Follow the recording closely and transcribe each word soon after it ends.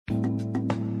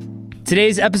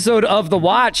Today's episode of The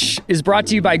Watch is brought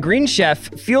to you by Green Chef.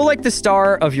 Feel like the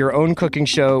star of your own cooking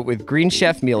show with Green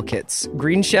Chef meal kits.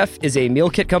 Green Chef is a meal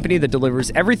kit company that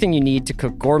delivers everything you need to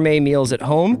cook gourmet meals at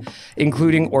home,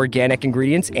 including organic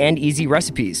ingredients and easy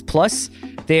recipes. Plus,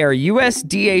 they are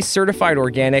USDA certified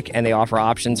organic, and they offer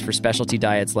options for specialty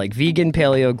diets like vegan,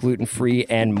 paleo, gluten-free,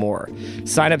 and more.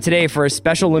 Sign up today for a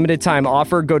special limited time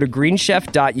offer. Go to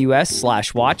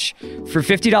greenchef.us/watch for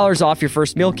 $50 off your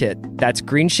first meal kit. That's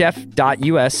greenchef.us/WATCH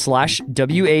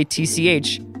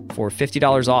for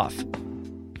 $50 off.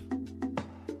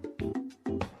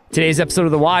 Today's episode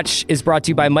of The Watch is brought to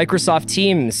you by Microsoft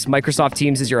Teams. Microsoft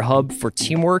Teams is your hub for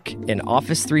teamwork in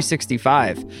Office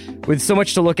 365. With so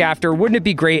much to look after, wouldn't it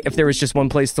be great if there was just one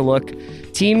place to look?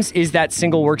 Teams is that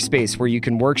single workspace where you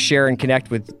can work, share, and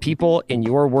connect with people in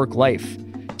your work life.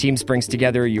 Teams brings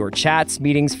together your chats,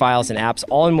 meetings, files, and apps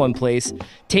all in one place.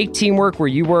 Take teamwork where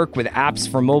you work with apps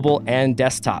for mobile and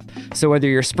desktop. So whether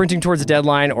you're sprinting towards a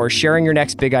deadline or sharing your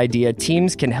next big idea,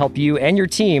 Teams can help you and your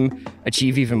team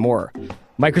achieve even more.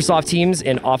 Microsoft Teams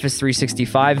in Office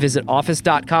 365. Visit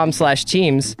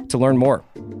office.com/teams to learn more.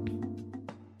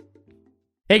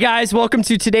 Hey guys, welcome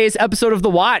to today's episode of The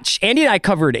Watch. Andy and I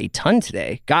covered a ton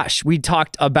today. Gosh, we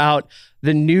talked about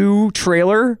the new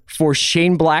trailer for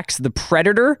Shane Black's The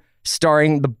Predator,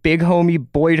 starring the big homie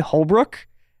Boyd Holbrook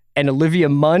and Olivia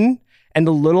Munn and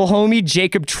the little homie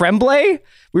Jacob Tremblay.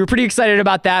 We were pretty excited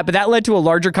about that, but that led to a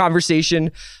larger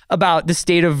conversation about the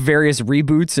state of various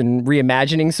reboots and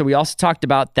reimagining. So we also talked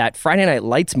about that Friday Night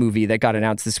Lights movie that got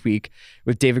announced this week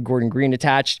with David Gordon Green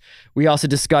attached. We also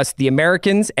discussed The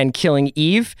Americans and Killing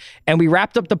Eve. And we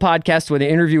wrapped up the podcast with an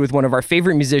interview with one of our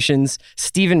favorite musicians,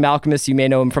 Stephen Malkmus. You may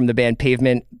know him from the band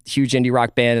Pavement, huge indie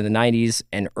rock band in the 90s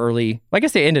and early, well, I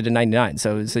guess they ended in 99,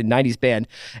 so it's a 90s band.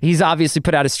 He's obviously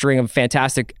put out a string of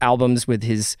fantastic albums with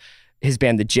his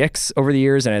band The Jicks over the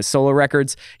years and his solo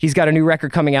records. He's got a new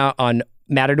record coming out on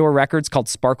Matador Records called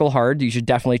Sparkle Hard. You should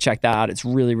definitely check that out. It's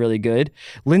really, really good.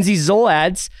 Lindsay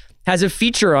Zolads has a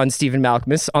feature on Stephen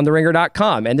Malkmus on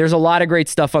TheRinger.com. And there's a lot of great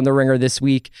stuff on The Ringer this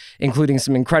week, including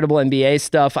some incredible NBA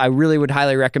stuff. I really would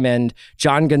highly recommend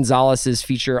John Gonzalez's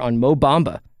feature on Mo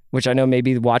Bamba, which I know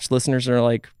maybe the Watch listeners are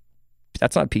like,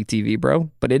 that's not peak TV, bro.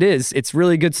 But it is. It's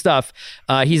really good stuff.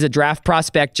 He's a draft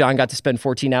prospect John got to spend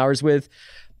 14 hours with.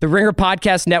 The Ringer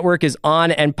Podcast Network is on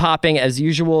and popping as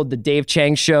usual. The Dave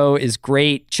Chang Show is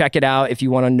great. Check it out if you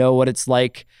want to know what it's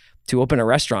like to open a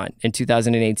restaurant in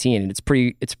 2018. And it's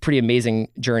a pretty amazing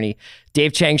journey.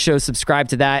 Dave Chang Show, subscribe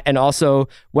to that. And also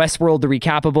Westworld, The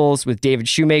Recapables with David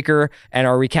Shoemaker, and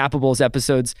our Recapables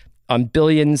episodes on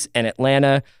Billions and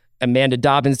Atlanta. Amanda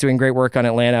Dobbins doing great work on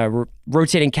Atlanta.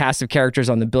 Rotating cast of characters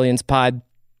on the Billions pod.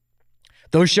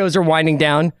 Those shows are winding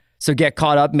down. So get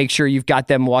caught up. Make sure you've got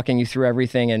them walking you through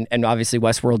everything. And obviously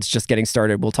Westworld's just getting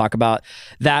started. We'll talk about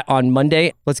that on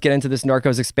Monday. Let's get into this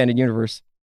Narcos Expanded Universe.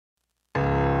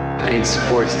 I need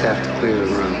support staff to clear the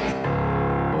room.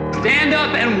 Stand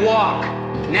up and walk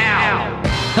now.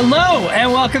 Hello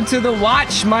and welcome to The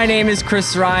Watch. My name is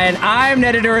Chris Ryan. I'm an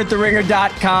editor at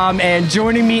TheRinger.com, and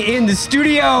joining me in the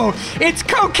studio, it's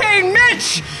Cocaine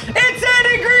Mitch. It's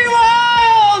Andy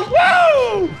Greenwald.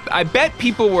 Woo! I bet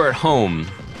people were at home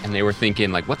and they were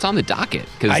thinking, like, what's on the docket?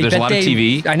 Because there's a lot of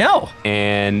TV. I know.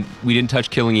 And we didn't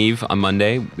touch Killing Eve on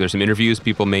Monday. There's some interviews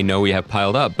people may know we have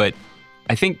piled up. But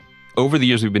I think over the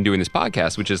years we've been doing this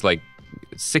podcast, which is like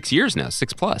 6 years now,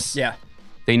 6+. Yeah.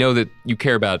 They know that you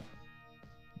care about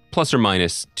plus or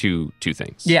minus two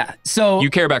things. Yeah. So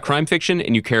you care about crime fiction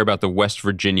and you care about the West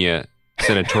Virginia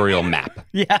senatorial map.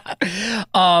 Yeah.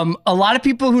 A lot of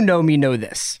people who know me know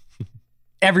this.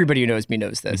 Everybody who knows me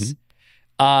knows this. Mm-hmm.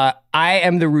 I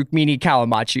am the Rukmini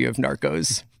Calamachi of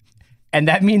Narcos. And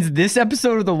that means this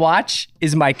episode of The Watch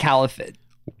is my caliphate.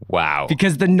 Wow.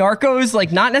 Because the Narcos,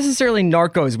 like not necessarily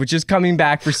Narcos, which is coming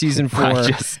back for season 4.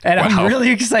 I'm really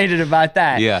excited about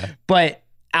that. Yeah. But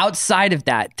outside of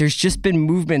that, there's just been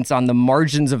movements on the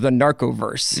margins of the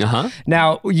Narcoverse. Uh-huh.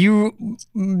 Now, you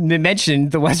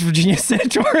mentioned the West Virginia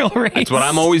senatorial race. That's what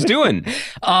I'm always doing.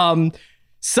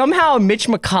 Somehow Mitch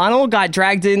McConnell got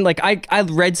dragged in. Like I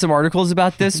read some articles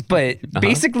about this, but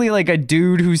basically like a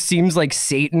dude who seems like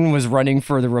Satan was running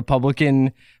for the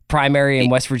Republican primary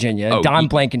in West Virginia. Don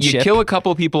Blankenship. You kill a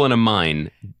couple people in a mine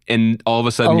and all of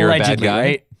a sudden you're a bad guy.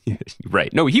 Right?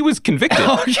 Right. No, he was convicted.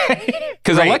 Okay.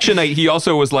 Because election night, he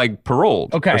also was like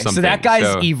paroled. Okay. Or something. So that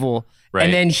guy's evil. Right.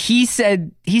 And then he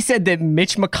said that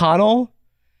Mitch McConnell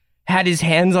had his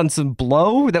hands on some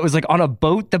blow that was like on a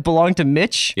boat that belonged to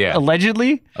Mitch. Yeah.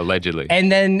 Allegedly. Allegedly.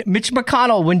 And then Mitch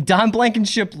McConnell, when Don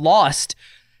Blankenship lost,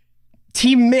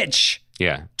 Team Mitch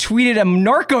Yeah. tweeted a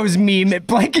Narcos meme at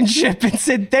Blankenship and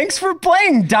said, "Thanks for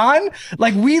playing, Don."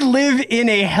 Like, we live in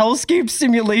a hellscape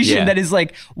simulation that is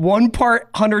like one part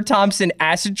Hunter Thompson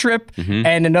acid trip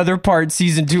and another part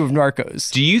season 2 of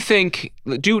Narcos. Do you think,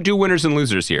 do winners and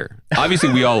losers here?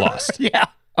 Obviously, we all lost. Yeah.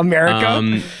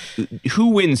 America. Who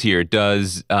wins here?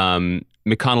 Does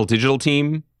McConnell Digital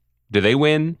Team, do they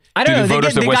win? I don't know.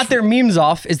 They got their memes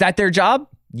off. Is that their job?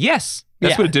 Yes.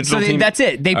 That's what a digital team... That's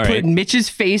it. They put Mitch's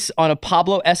face on a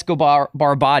Pablo Escobar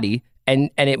body,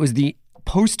 and it was the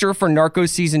poster for Narcos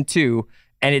Season 2,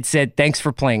 and it said, "Thanks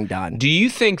for playing, Don." Do you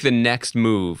think the next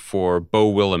move for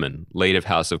Beau Willimon, late of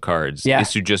House of Cards,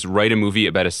 is to just write a movie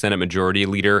about a Senate Majority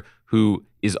Leader who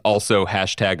is also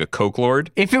 # a Coke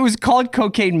Lord? If it was called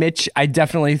Cocaine Mitch, I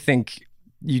definitely think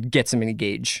you'd get some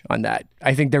engage on that.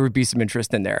 I think there would be some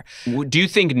interest in there. Do you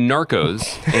think Narcos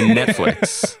and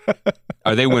Netflix,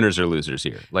 are they winners or losers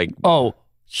here? Like,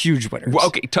 huge winners. Well,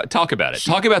 okay, talk about it.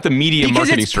 Talk about the media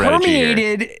marketing strategy here. Because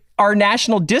it's permeated our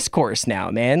national discourse now,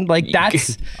 man. Like,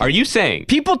 that's... Are you saying?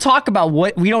 People talk about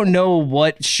what... We don't know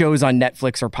what shows on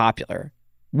Netflix are popular.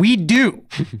 We do.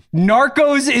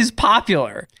 Narcos is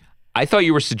popular. I thought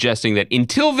you were suggesting that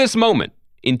until this moment,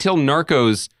 until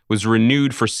Narcos was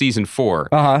renewed for season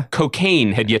 4,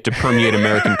 cocaine had yet to permeate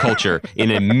American culture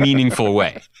in a meaningful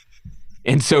way.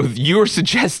 And so you're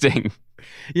suggesting...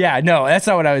 Yeah, no, that's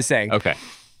not what I was saying. Okay.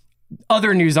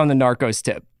 Other news on the Narcos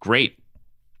tip. Great.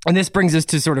 And this brings us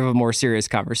to sort of a more serious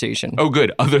conversation. Oh,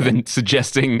 good. Other than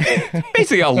suggesting,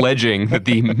 basically alleging that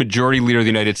the majority leader of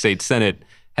the United States Senate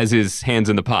has his hands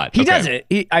in the pot. He doesn't.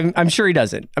 I'm sure he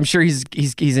doesn't. I'm sure he's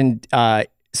in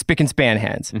spick and span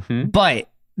hands. But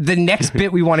the next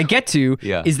bit we want to get to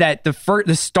is that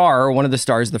the star, one of the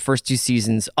stars of the first 2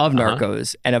 seasons of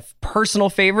Narcos, and a personal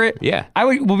favorite. Yeah.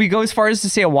 Will we go as far as to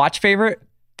say a watch favorite?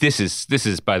 This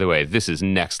is, by the way, this is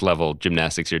next level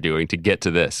gymnastics you're doing to get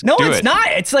to this. No, it's not.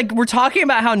 It's like we're talking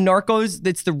about how Narcos,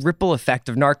 it's the ripple effect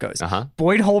of Narcos.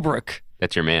 Boyd Holbrook.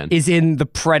 That's your man. Is in The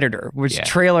Predator, which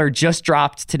trailer just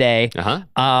dropped today.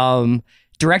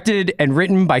 Directed and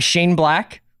written by Shane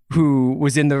Black, who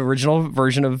was in the original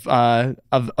version of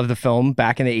the film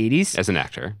back in the 80s. As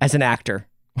an actor.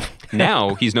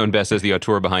 Now he's known best as the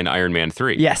auteur behind Iron Man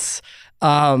 3. Yes.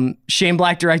 Shane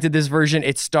Black directed this version.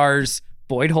 It stars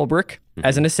Boyd Holbrook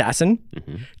as an assassin,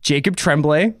 Jacob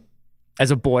Tremblay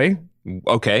as a boy.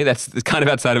 Okay, that's kind of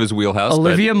outside of his wheelhouse.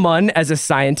 Olivia Munn as a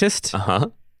scientist.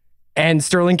 And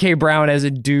Sterling K. Brown as a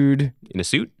dude in a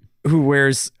suit who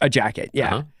wears a jacket.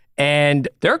 Yeah. And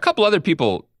there are a couple other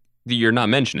people that you're not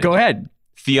mentioning. Go ahead.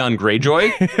 Theon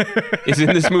Greyjoy is in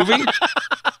this movie.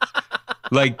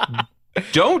 Like,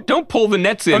 don't pull the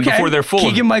nets in before they're full.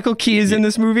 Keegan-Michael Key is in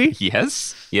this movie.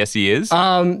 Yes, he is.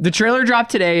 The trailer dropped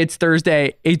today. It's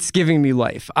Thursday. It's giving me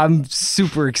life. I'm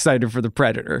super excited for The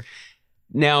Predator.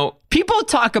 Now, people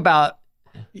talk about.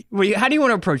 How do you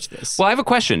want to approach this? Well, I have a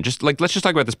question. Let's just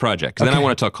talk about this project, because then I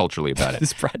want to talk culturally about it.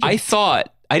 This project.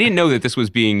 I didn't know that this was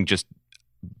being just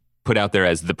put out there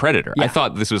as The Predator. I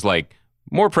thought this was like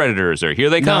more Predators, or here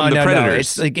they come, the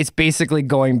Predators. No. It's basically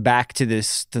going back to the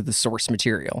source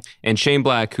material. And Shane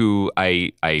Black, who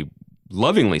I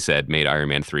lovingly said made Iron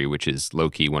Man 3, which is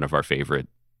low-key one of our favorite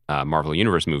Marvel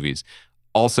Universe movies,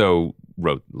 also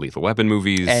wrote Lethal Weapon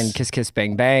movies. And Kiss Kiss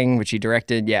Bang Bang, which he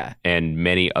directed, and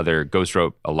many other, Ghost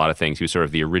wrote a lot of things. He was sort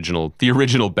of the original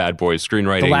Bad Boys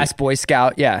screenwriting. The Last Boy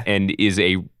Scout, and is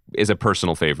a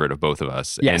personal favorite of both of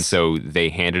us. Yes. And so they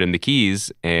handed him the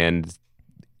keys, and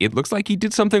it looks like he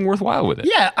did something worthwhile with it.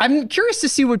 Yeah, I'm curious to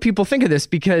see what people think of this,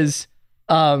 because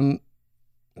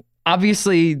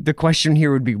obviously the question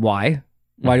here would be why?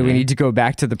 Why do we need to go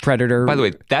back to The Predator? By the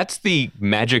way, that's the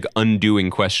magic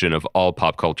undoing question of all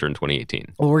pop culture in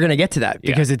 2018. Well, we're going to get to that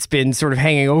because it's been sort of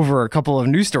hanging over a couple of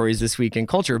news stories this week in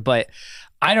culture. But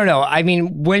I don't know. I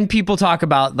mean, when people talk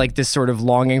about like this sort of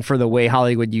longing for the way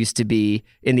Hollywood used to be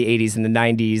in the 80s and the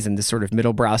 90s and the sort of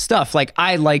middlebrow stuff, like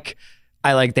I like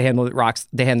the hand that rocks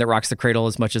the cradle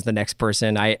as much as the next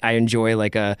person. I enjoy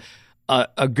like a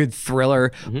good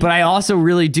thriller, but I also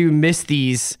really do miss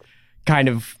these kind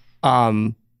of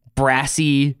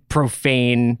brassy,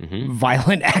 profane,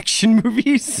 violent action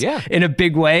movies in a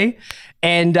big way.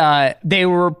 And they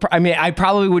were, I mean, I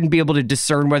probably wouldn't be able to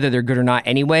discern whether they're good or not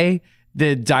anyway.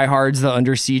 The Die Hards, the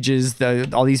Under Sieges,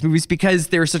 all these movies, because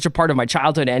they're such a part of my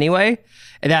childhood anyway,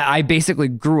 and that I basically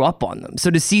grew up on them. So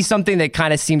to see something that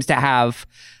kind of seems to have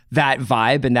that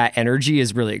vibe and that energy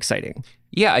is really exciting.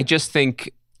 Yeah, I just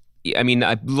think, I mean,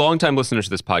 longtime listeners to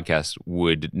this podcast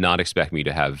would not expect me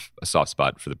to have a soft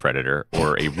spot for The Predator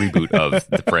or a reboot of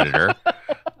The Predator.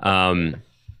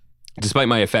 Despite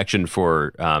my affection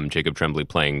for Jacob Tremblay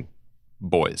playing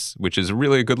boys, which is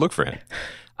really a good look for him.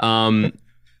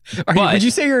 Would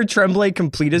you say you're a Tremblay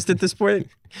completist at this point?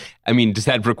 I mean, does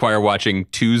that require watching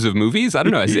twos of movies? I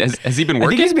don't know. Has he been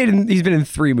working? I think he's been in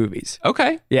 3 movies.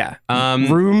 Okay. Yeah.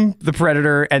 Room, The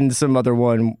Predator, and some other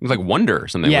one. It was like Wonder or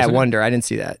something. Yeah, wasn't Wonder. I didn't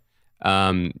see that.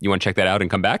 You want to check that out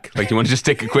and come back? Like, do you want to just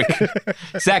take a quick...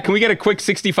 Zach, can we get a quick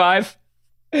 65?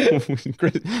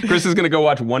 Chris is going to go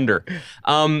watch Wonder.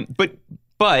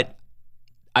 But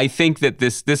I think that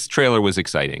this trailer was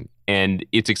exciting. And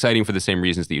it's exciting for the same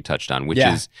reasons that you touched on, which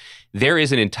is there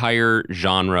is an entire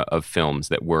genre of films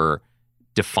that we're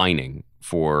defining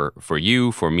for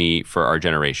you, for me, for our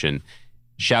generation.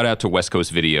 Shout out to West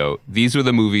Coast Video. These are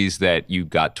the movies that you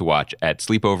got to watch at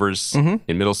sleepovers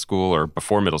in middle school or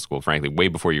before middle school, frankly, way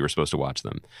before you were supposed to watch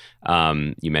them.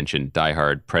 You mentioned Die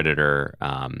Hard, Predator,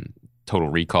 Total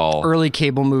Recall. Early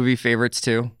cable movie favorites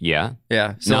too. Yeah.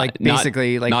 Yeah. So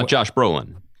basically not Josh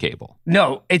Brolin cable.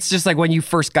 No, it's just like when you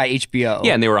first got HBO.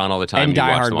 Yeah, and they were on all the time. And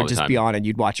Die Hard would just be on and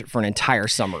you'd watch it for an entire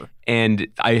summer. And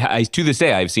I to this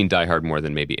day, I've seen Die Hard more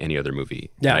than maybe any other movie.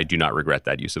 Yeah. And I do not regret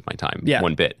that use of my time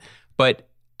one bit. But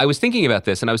I was thinking about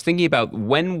this, and I was thinking about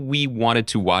when we wanted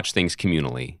to watch things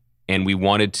communally, and we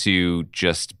wanted to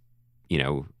just, I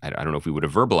don't know if we would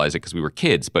have verbalized it because we were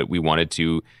kids, but we wanted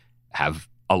to have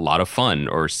a lot of fun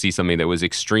or see something that was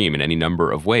extreme in any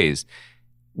number of ways.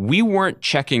 We weren't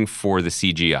checking for the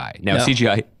CGI. Now,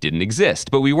 CGI didn't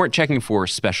exist, but we weren't checking for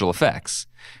special effects.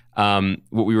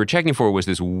 What we were checking for was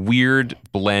this weird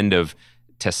blend of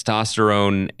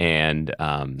testosterone and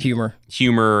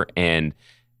humor and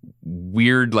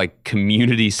weird like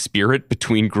community spirit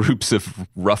between groups of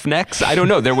roughnecks. I don't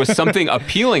know. There was something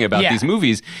appealing about these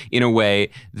movies in a way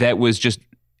that was just,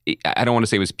 I don't want to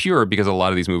say it was pure because a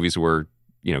lot of these movies were,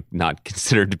 not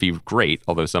considered to be great,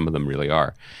 although some of them really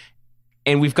are.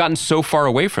 And we've gotten so far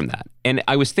away from that. And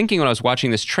I was thinking when I was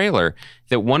watching this trailer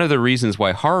that one of the reasons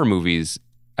why horror movies,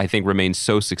 I think, remain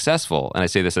so successful, and I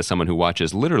say this as someone who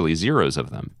watches literally zeros of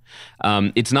them,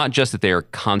 it's not just that they are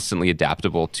constantly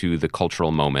adaptable to the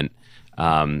cultural moment,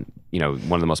 one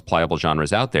of the most pliable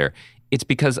genres out there. It's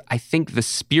because I think the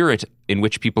spirit in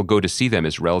which people go to see them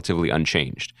is relatively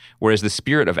unchanged. Whereas the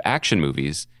spirit of action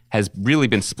movies has really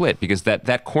been split because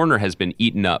that corner has been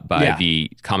eaten up by the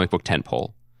comic book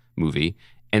tentpole movie,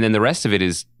 and then the rest of it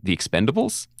is the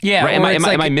Expendables. Yeah, right? Am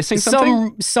I missing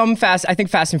something? I think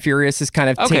Fast and Furious has kind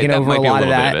of taken over a lot of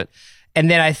that. And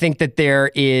then I think that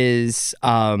there is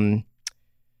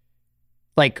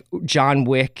like John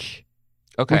Wick,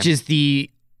 which is the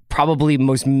probably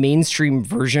most mainstream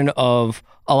version of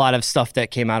a lot of stuff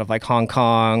that came out of like Hong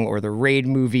Kong or the Raid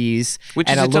movies, which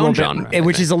is its own genre,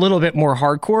 which is a little bit more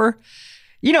hardcore.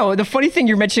 The funny thing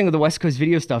you're mentioning with the West Coast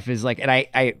Video stuff is like, and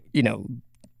I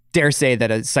dare say that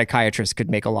a psychiatrist could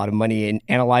make a lot of money in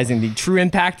analyzing the true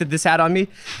impact that this had on me.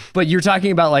 But you're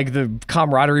talking about like the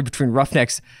camaraderie between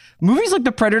roughnecks. Movies like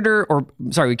The Predator,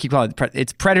 we keep calling it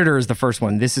it's Predator is the first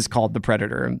one. This is called The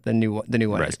Predator, the new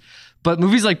one is. But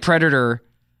movies like Predator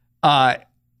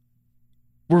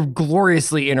were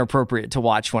gloriously inappropriate to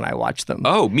watch when I watched them.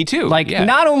 Oh, me too.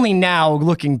 Not only now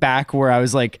looking back where I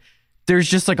was like, there's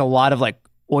just like a lot of like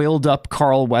oiled up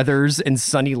Carl Weathers and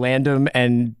Sonny Landham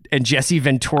and Jesse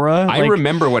Ventura. I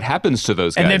remember what happens to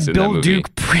those guys. And then Bill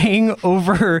Duke praying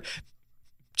over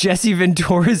Jesse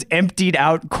Ventura's emptied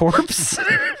out corpse.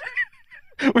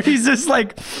 Where he's just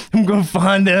like, I'm going to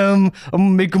find them. I'm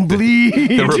going to make them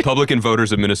bleed. The Republican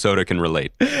voters of Minnesota can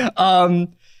relate.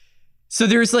 So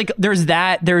there's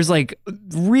that. There's like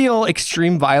real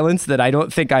extreme violence that I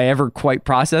don't think I ever quite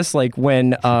processed. Like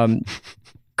when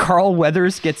Carl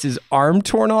Weathers gets his arm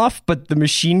torn off, but the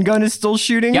machine gun is still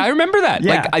shooting. Yeah, I remember that.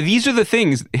 Yeah. Like these are the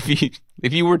things.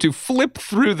 If you were to flip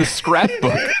through the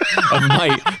scrapbook of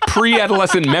my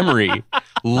pre-adolescent memory,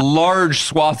 large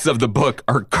swaths of the book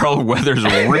are Carl Weathers'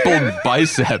 rippled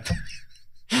bicep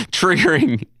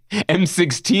triggering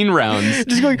M16 rounds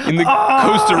just going, in the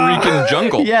Costa Rican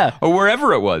jungle, or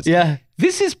wherever it was. Yeah,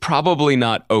 this is probably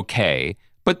not okay.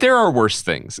 But there are worse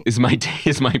things, is my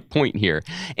point here.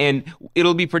 And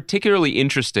it'll be particularly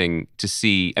interesting to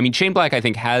see. I mean, Shane Black, I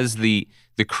think, has the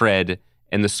cred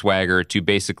and the swagger to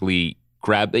basically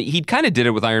grab. He kind of did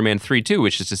it with Iron Man 3, too,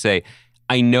 which is to say,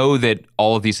 I know that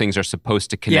all of these things are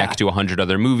supposed to connect to 100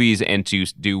 other movies and to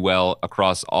do well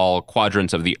across all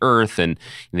quadrants of the earth, and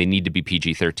they need to be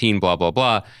PG-13, blah, blah,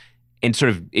 blah, and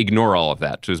sort of ignore all of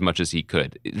that to as much as he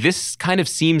could. This kind of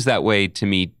seems that way to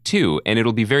me, too, and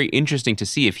it'll be very interesting to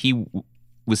see if he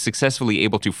was successfully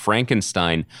able to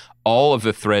Frankenstein all of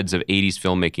the threads of 80s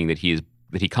filmmaking that he has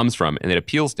that he comes from and that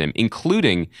appeals to him,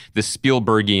 including the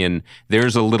Spielbergian,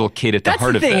 there's a little kid at the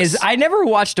heart of this. That's the thing is, I never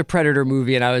watched a Predator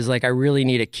movie and I was like, I really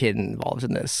need a kid involved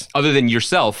in this. Other than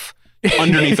yourself,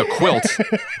 underneath a quilt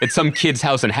at some kid's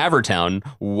house in Havertown,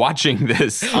 watching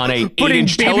this on a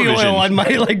 8-inch television. Putting baby oil on my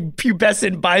like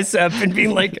pubescent bicep and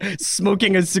being like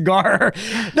smoking a cigar.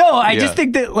 No, I just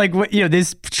think that like what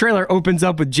this trailer opens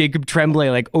up with Jacob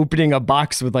Tremblay like opening a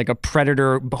box with like a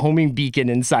Predator homing beacon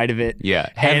inside of it. Yeah,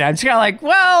 and I'm just kind of like,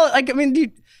 well, like I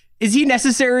mean. Is he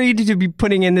necessary to be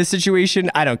putting in this situation?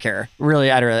 I don't care.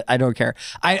 Really, I don't care.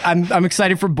 I'm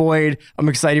excited for Boyd. I'm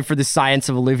excited for the science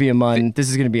of Olivia Munn. This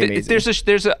is going to be amazing.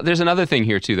 There's another thing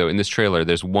here too, though. In this trailer,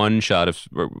 there's one shot of,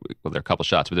 well, there are a couple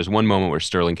shots, but there's one moment where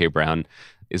Sterling K. Brown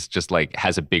is just like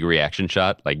has a big reaction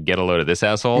shot, like get a load of this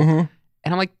asshole, and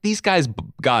I'm like, these guys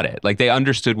got it. Like they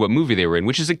understood what movie they were in,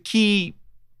 which is a key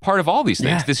part of all these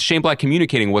things. Yeah. This Shane Black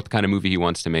communicating what kind of movie he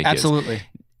wants to make. Absolutely.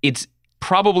 It's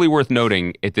probably worth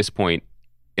noting at this point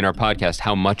in our podcast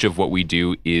how much of what we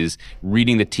do is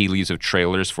reading the tea leaves of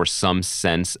trailers for some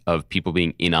sense of people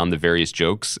being in on the various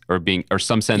jokes or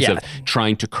some sense of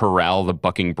trying to corral the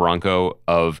bucking bronco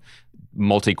of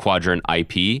multi-quadrant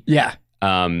IP. Yeah.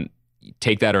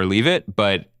 Take that or leave it.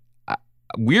 But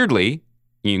weirdly,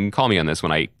 you can call me on this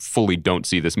when I fully don't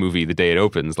see this movie the day it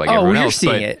opens like everyone else.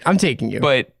 You're seeing it. I'm taking you.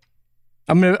 But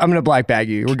I'm gonna black bag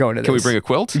you. We're going to this. Can we bring a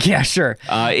quilt? Yeah, sure.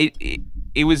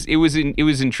 It was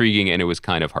intriguing and it was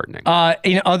kind of heartening.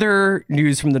 In other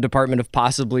news from the Department of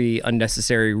possibly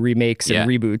unnecessary remakes and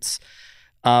reboots,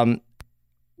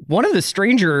 one of the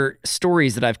stranger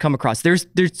stories that I've come across. There's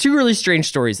two really strange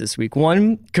stories this week.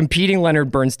 One, competing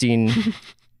Leonard Bernstein.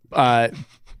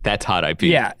 That's hot IP.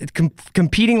 Yeah,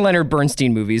 competing Leonard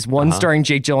Bernstein movies. One starring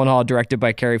Jake Gyllenhaal, directed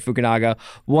by Cary Fukunaga.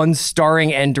 One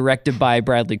starring and directed by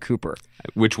Bradley Cooper.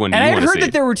 Which one do you want to see? And I heard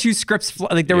that there were two scripts.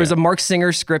 Like there was a Mark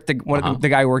Singer script that the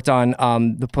guy worked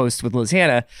on The Post with Liz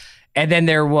Hannah. And then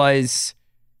there was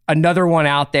another one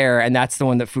out there, and that's the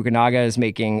one that Fukunaga is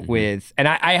making with. And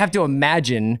I have to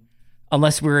imagine,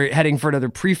 unless we're heading for another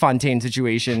Prefontaine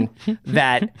situation,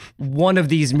 that one of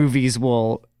these movies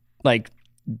will like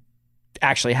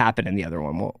actually happen and the other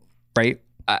one won't, right?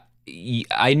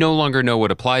 I no longer know what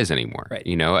applies anymore. Right.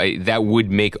 You know, that would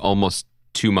make almost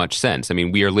too much sense. I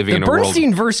mean, we are living in a world. The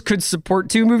Bernstein verse could support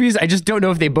two movies. I just don't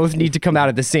know if they both need to come out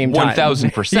at the same time.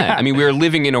 1,000%. Yeah. I mean, we are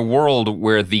living in a world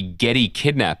where the Getty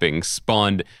kidnapping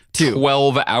spawned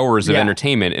 12 hours of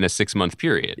entertainment in a 6-month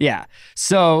period. Yeah.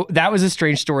 So that was a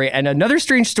strange story. And another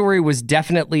strange story was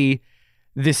definitely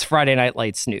this Friday Night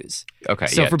Lights news. Okay.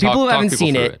 So for people who haven't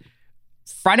seen it,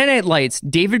 Friday Night Lights,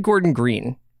 David Gordon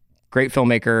Green, great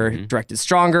filmmaker, directed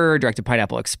Stronger, directed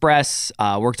Pineapple Express,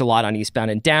 worked a lot on Eastbound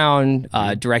and Down,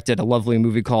 directed a lovely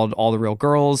movie called All the Real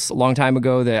Girls a long time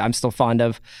ago that I'm still fond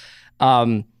of.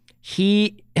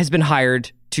 He has been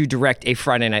hired to direct a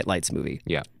Friday Night Lights movie.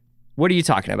 Yeah. What are you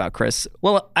talking about, Chris?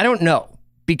 Well, I don't know,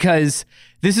 because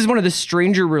this is one of the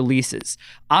stranger releases.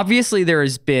 Obviously, there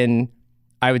has been,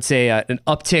 I would say, an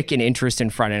uptick in interest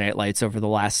in Friday Night Lights over the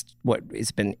last,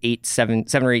 it's been 7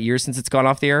 or 8 years since it's gone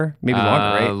off the air? Maybe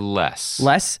longer, right?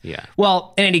 Less. Yeah.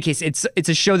 Well, in any case, it's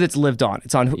a show that's lived on.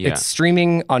 It's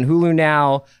streaming on Hulu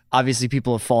now. Obviously,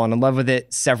 people have fallen in love with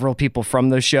it. Several people from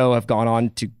the show have gone on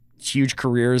to huge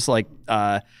careers, like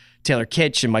Taylor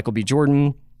Kitsch and Michael B.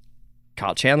 Jordan.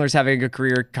 Kyle Chandler's having a good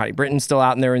career. Connie Britton's still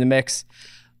out in there in the mix.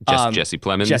 Jesse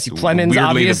Plemons. Jesse Plemons, weirdly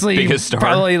obviously. The biggest star.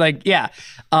 Probably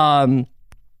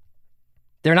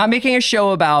they're not making a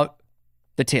show about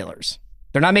the Taylors.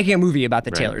 They're not making a movie about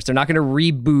the Taylors. They're not going to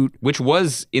reboot. Which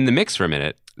was in the mix for a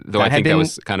minute, though I think that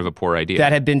was kind of a poor idea.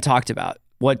 That had been talked about.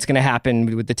 What's going to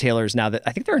happen with the Taylors now that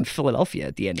I think they're in Philadelphia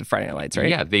at the end of Friday Night Lights, right?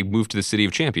 Yeah, they moved to the City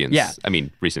of Champions. Yeah. I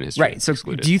mean, recent history. Right. So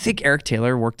excluded. Do you think Eric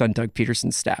Taylor worked on Doug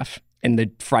Peterson's staff in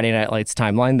the Friday Night Lights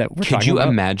timeline that we're talking about? Could you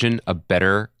imagine a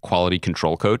better quality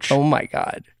control coach? Oh my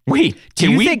God. Wait,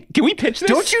 can we pitch this?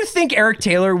 Don't you think Eric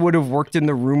Taylor would have worked in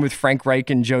the room with Frank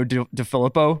Reich and Joe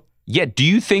DeFilippo? Yeah, do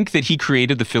you think that he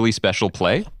created the Philly special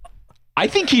play? I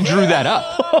think he drew that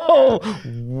up.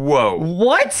 Whoa.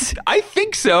 What? I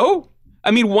think so. I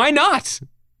mean, why not?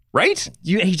 Right?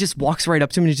 He just walks right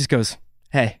up to him and he just goes,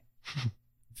 "Hey,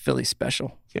 Philly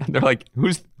special." Yeah, they're like,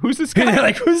 who's this guy? They're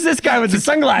like, who's this guy with the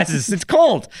sunglasses? It's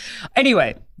cold.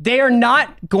 Anyway, they are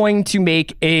not going to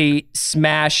make a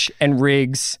Smash and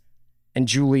Riggs and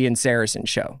Julie and Saracen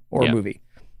show or movie.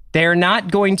 They are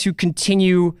not going to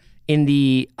continue in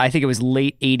the, I think it was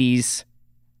late 80s,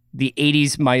 the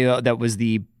 80s that was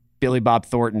the Billy Bob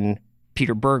Thornton,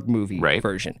 Peter Berg movie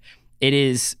version. It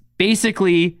is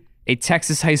basically a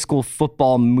Texas high school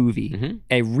football movie,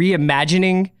 a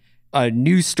reimagining, a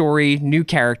new story, new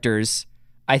characters.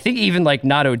 I think even like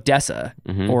not Odessa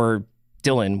or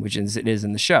Dylan, which is it is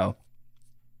in the show.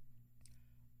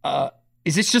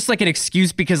 Is this just like an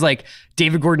excuse because like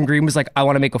David Gordon Green was like, I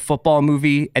want to make a football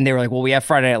movie, and they were like, well, we have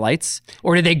Friday Night Lights?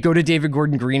 Or did they go to David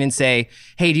Gordon Green and say,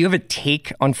 hey, do you have a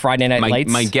take on Friday Night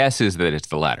Lights? My guess is that it's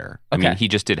the latter. Okay. I mean, he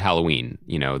just did Halloween.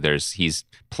 You know, he's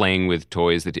playing with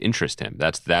toys that interest him.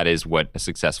 That is what a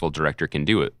successful director can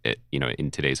do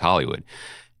in today's Hollywood.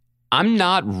 I'm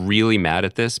not really mad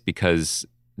at this because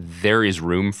there is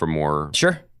room for more.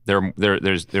 Sure.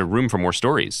 There's room for more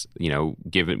stories,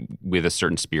 given with a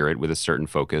certain spirit, with a certain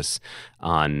focus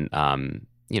on on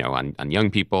young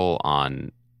people,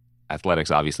 on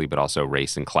athletics, obviously, but also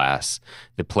race and class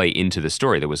that play into the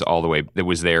story that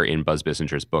was there in Buzz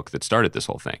Bissinger's book that started this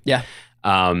whole thing. Yeah.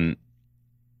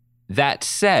 That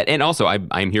said, and also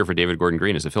I'm here for David Gordon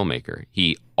Green as a filmmaker.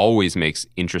 He always makes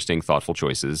interesting, thoughtful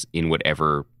choices in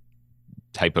whatever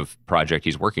type of project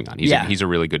he's working on. He's a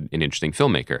really good and interesting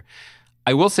filmmaker.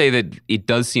 I will say that it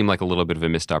does seem like a little bit of a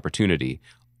missed opportunity,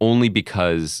 only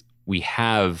because we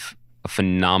have a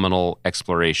phenomenal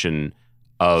exploration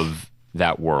of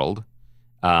that world.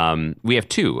 We have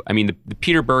two. I mean, the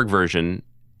Peter Berg version,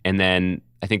 and then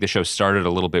I think the show started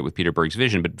a little bit with Peter Berg's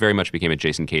vision, but very much became a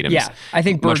Jason Katims. Yeah, I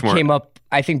think Berg came up.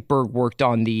 I think Berg worked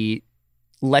on the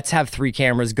let's have 3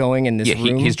 cameras going in this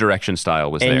room. His direction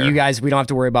style was there. And you guys, we don't have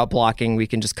to worry about blocking. We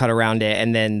can just cut around it.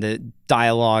 And then the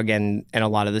dialogue and a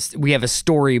lot of this, we have a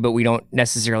story, but we don't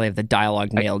necessarily have the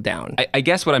dialogue nailed down. I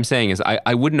guess what I'm saying is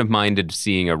I wouldn't have minded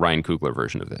seeing a Ryan Coogler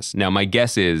version of this. Now, my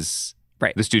guess is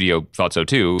the studio thought so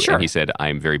too. Sure. And he said,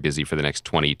 I'm very busy for the next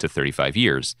 20 to 35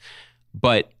 years.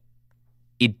 But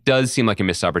it does seem like a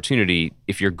missed opportunity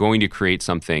if you're going to create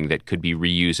something that could be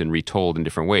reused and retold in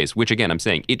different ways, which again, I'm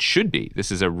saying it should be.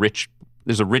 There's a rich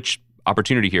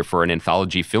opportunity here for an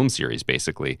anthology film series,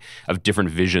 basically, of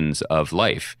different visions of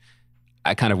life.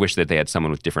 I kind of wish that they had someone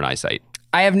with different eyesight.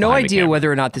 I have no idea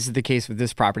whether or not this is the case with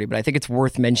this property, but I think it's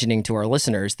worth mentioning to our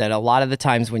listeners that a lot of the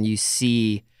times when you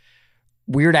see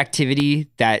weird activity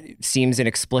that seems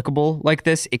inexplicable like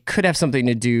this, it could have something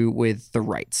to do with the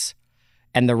rights.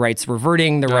 And the rights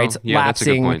reverting, the rights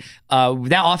lapsing. That's a good point.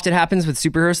 That often happens with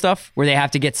superhero stuff, where they have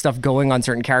to get stuff going on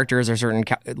certain characters or certain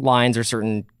lines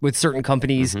or with certain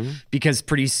companies, because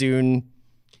pretty soon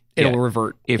it'll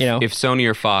revert. If Sony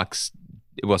or Fox,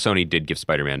 well, Sony did give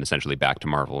Spider-Man essentially back to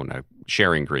Marvel in a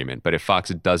sharing agreement, but if Fox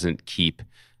doesn't keep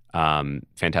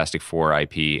Fantastic Four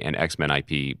IP and X-Men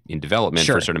IP in development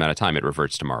for a certain amount of time, it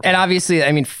reverts to Marvel. And obviously,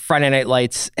 I mean, Friday Night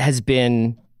Lights has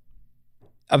been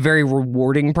a very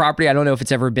rewarding property. I don't know if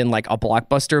it's ever been like a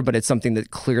blockbuster, but it's something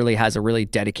that clearly has a really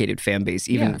dedicated fan base.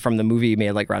 Even from the movie,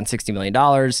 made like around $60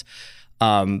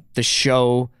 million. The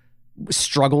show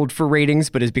struggled for ratings,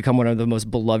 but has become one of the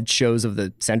most beloved shows of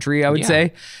the century, I would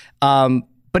say.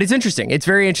 But it's interesting. It's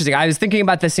very interesting. I was thinking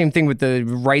about the same thing with the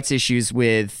rights issues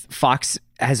with Fox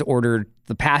has ordered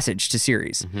The Passage to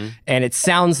series. And it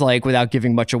sounds like, without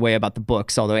giving much away about the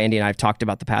books, although Andy and I have talked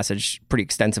about The Passage pretty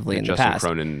extensively in the past.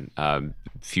 Justin Cronin,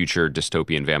 future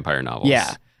dystopian vampire novels.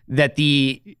 Yeah. That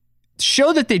the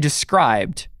show that they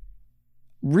described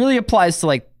really applies to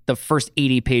like the first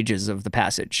 80 pages of The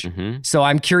Passage. So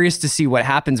I'm curious to see what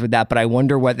happens with that, but I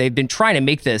wonder what they've been trying to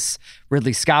make this.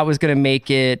 Ridley Scott was going to make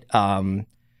it.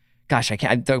 Gosh,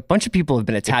 a bunch of people have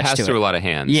been attached to it. It passed through a lot of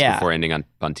hands before ending on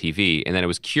TV. And then it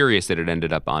was curious that it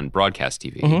ended up on broadcast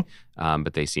TV.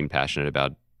 But they seemed passionate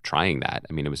about trying that.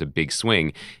 I mean, it was a big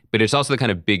swing. But it's also the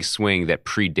kind of big swing that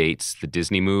predates the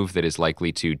Disney move that is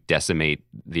likely to decimate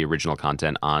the original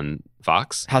content on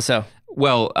Fox. How so?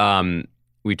 Well,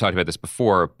 we talked about this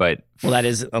before, but... Well, that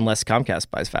is unless Comcast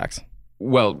buys Fox.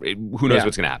 Well, who knows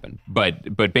what's going to happen?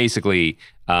 But basically,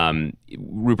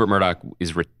 Rupert Murdoch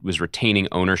was retaining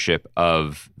ownership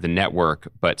of the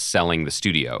network, but selling the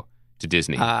studio to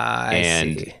Disney.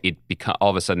 I see. It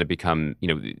all of a sudden it become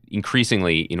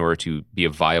increasingly, in order to be a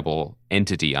viable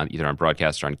entity either on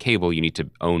broadcast or on cable, you need to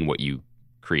own what you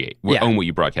create, own what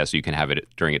you broadcast, so you can have it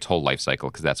during its whole life cycle,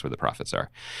 because that's where the profits are.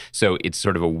 So it's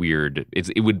sort of a weird.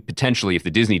 It would potentially, if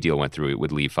the Disney deal went through, it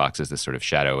would leave Fox as this sort of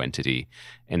shadow entity,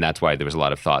 and that's why there was a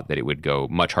lot of thought that it would go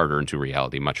much harder into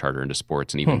reality, much harder into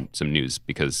sports, and even some news.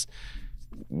 Because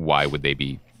why would they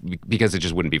be? Because it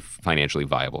just wouldn't be financially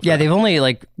viable. For them. They've only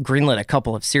like greenlit a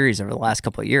couple of series over the last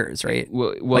couple of years, right?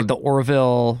 Well, like the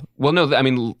Orville. Well, no, I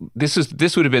mean this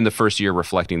would have been the first year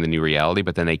reflecting the new reality,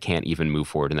 but then they can't even move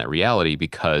forward in that reality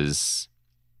because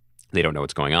they don't know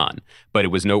what's going on. But it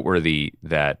was noteworthy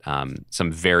that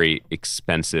some very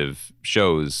expensive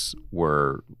shows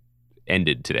were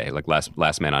ended today, like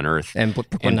Last Man on Earth and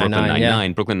Brooklyn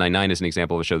Nine-Nine. Brooklyn Nine-Nine is an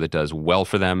example of a show that does well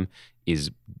for them, is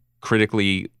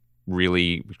critically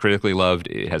really critically loved.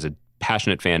 It has a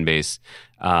passionate fan base,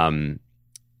 and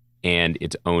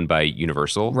it's owned by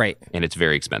Universal. Right. And it's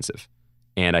very expensive.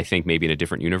 And I think maybe in a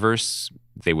different universe,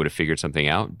 they would have figured something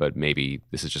out, but maybe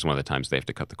this is just one of the times they have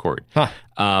to cut the cord. Huh.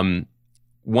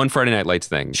 One Friday Night Lights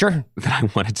thing Sure. that I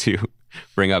wanted to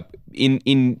bring up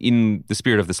in the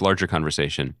spirit of this larger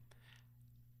conversation.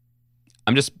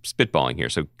 I'm just spitballing here,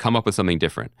 so come up with something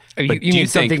different. You mean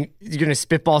something, you're going to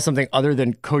spitball something other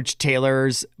than Coach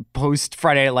Taylor's post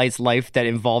Friday Night Lights life that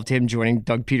involved him joining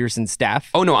Doug Peterson's staff?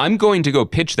 Oh, no, I'm going to go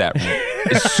pitch that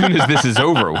as soon as this is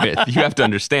over with. You have to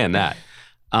understand that.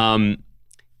 Can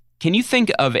you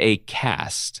think of a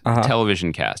cast, a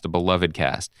television cast, a beloved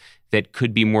cast, that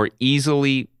could be more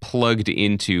easily plugged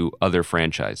into other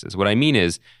franchises? What I mean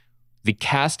is the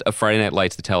cast of Friday Night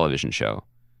Lights, the television show,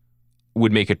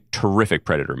 would make a terrific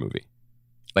Predator movie.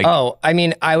 Like, I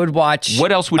mean, I would watch.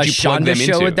 What else would you plug them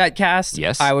show into? with that cast?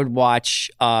 Yes. I would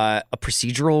watch a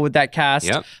procedural with that cast.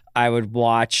 Yep. I would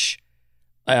watch,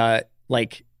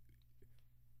 like,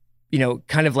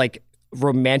 kind of like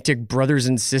romantic brothers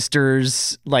and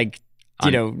sisters, like,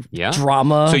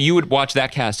 drama. So you would watch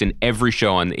that cast in every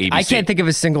show on ABC. I can't think of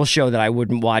a single show that I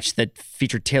wouldn't watch that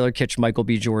featured Taylor Kitsch, Michael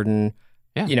B. Jordan,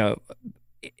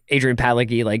 Adrian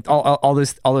Palicki, like all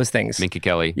those things. Minka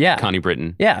Kelly, Yeah. Connie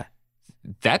Britton. Yeah.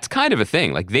 That's kind of a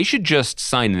thing. Like, they should just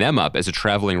sign them up as a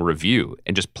traveling review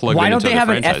and just plug them Why into don't they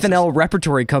other have franchises. an FNL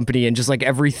repertory company and just like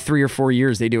every 3 or 4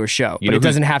 years they do a show? But it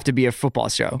doesn't have to be a football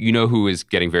show. You know who is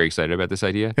getting very excited about this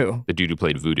idea? Who? The dude who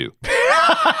played Voodoo.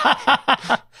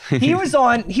 He was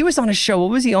on a show.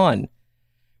 What was he on?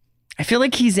 I feel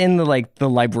like he's in the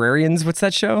Librarians. What's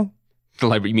that show?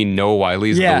 You mean Noah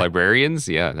Wiley's Yeah. The Librarians?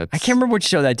 Yeah. I can't remember which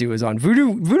show that dude was on.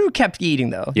 Voodoo kept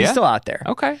eating though. He's Yeah? still out there.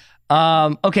 Okay.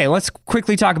 Okay, let's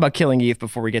quickly talk about Killing Eve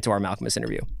before we get to our Malkmus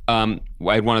interview. I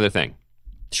had one other thing.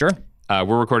 Sure.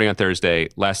 We're recording on Thursday.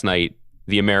 Last night,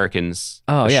 The Americans,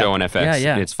 Oh, a yeah. show on FX,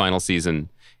 Yeah. in its final season,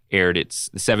 aired its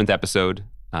 7th episode.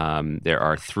 There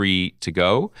are 3 to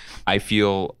go. I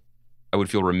would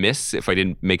feel remiss if I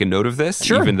didn't make a note of this,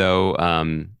 Sure. even though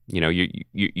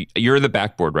you're the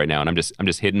backboard right now, and I'm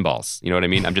just hitting balls. You know what I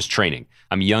mean? I'm just training.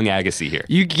 I'm young Agassi here.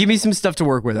 You give me some stuff to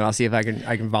work with, and I'll see if I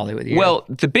can volley with you. Well,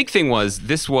 the big thing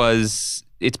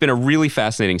it's been a really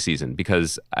fascinating season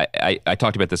because I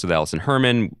talked about this with Allison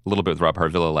Herman, a little bit with Rob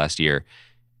Harvilla last year.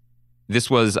 This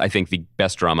was, I think, the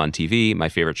best drama on TV, my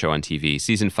favorite show on TV.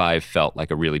 Season 5 felt like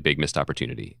a really big missed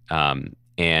opportunity.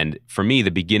 And for me,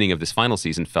 the beginning of this final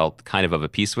season felt kind of a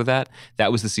piece with that.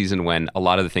 That was the season when a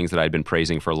lot of the things that I'd been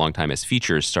praising for a long time as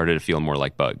features started to feel more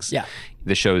like bugs. Yeah.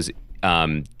 The show's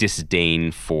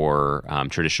disdain for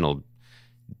traditional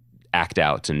act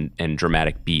outs and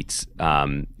dramatic beats.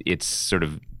 It's sort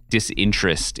of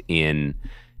disinterest in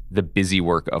the busy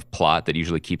work of plot that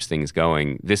usually keeps things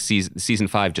going. This season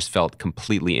 5 just felt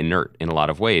completely inert in a lot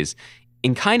of ways,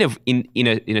 in kind of in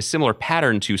a similar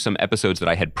pattern to some episodes that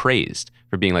I had praised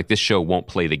for being like, this show won't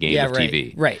play the game of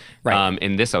TV. Right.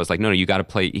 In this, I was like, no, you got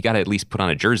to at least put on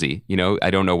a jersey. I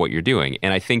don't know what you're doing.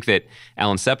 And I think that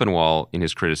Alan Sepinwall, in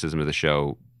his criticism of the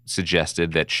show,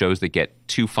 suggested that shows that get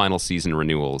 2 final season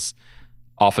renewals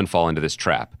often fall into this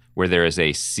trap, where there is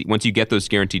once you get those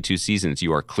guaranteed 2 seasons,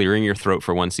 you are clearing your throat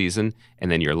for one season,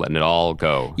 and then you're letting it all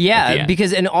go. Yeah,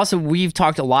 and also we've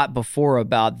talked a lot before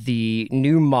about the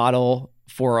new model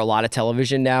for a lot of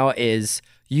television now is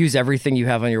use everything you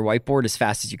have on your whiteboard as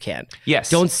fast as you can. Yes.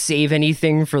 Don't save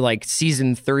anything for like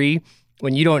season 3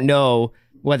 when you don't know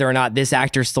whether or not this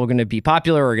actor's still going to be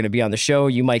popular or going to be on the show.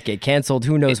 You might get canceled.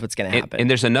 Who knows what's going to happen? And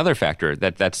there's another factor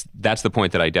that's the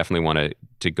point that I definitely want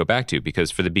to go back to, because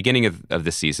for the beginning of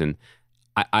the season,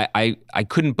 I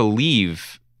couldn't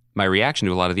believe my reaction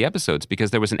to a lot of the episodes,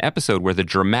 because there was an episode where the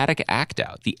dramatic act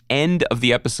out, the end of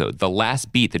the episode, the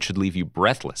last beat that should leave you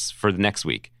breathless for the next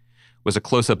week, was a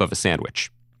close-up of a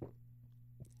sandwich.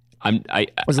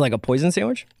 Was it like a poison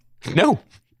sandwich? No.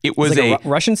 It was like a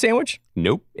Russian sandwich?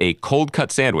 Nope. A cold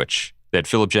cut sandwich that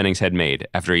Philip Jennings had made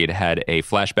after he had had a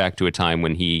flashback to a time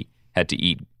when he had to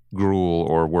eat gruel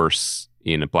or worse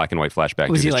in a black and white flashback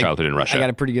to his childhood in Russia. I got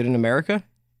it pretty good in America?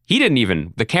 He didn't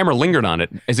even, the camera lingered on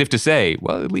it as if to say,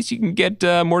 well, at least you can get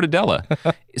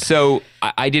mortadella. So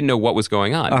I didn't know what was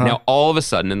going on. Now, all of a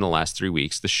sudden in the last 3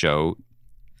 weeks, the show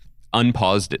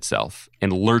unpaused itself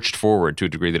and lurched forward to a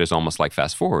degree that is almost like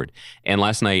fast forward. And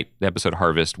last night, the episode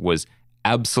Harvest was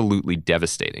absolutely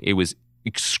devastating. It was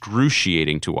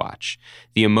excruciating to watch.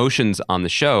 The emotions on the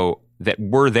show that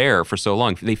were there for so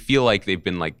long, they feel like they've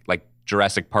been like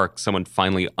Jurassic Park, someone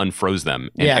finally unfroze them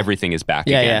and Yeah. everything is back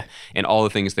again. And all the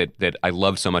things that I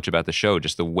love so much about the show,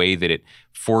 just the way that it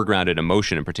foregrounded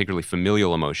emotion, and particularly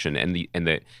familial emotion, and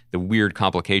the weird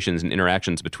complications and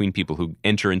interactions between people who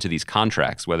enter into these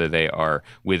contracts, whether they are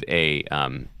with a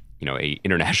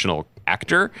international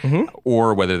actor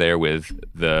or whether they're with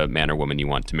the man or woman you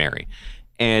want to marry.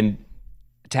 And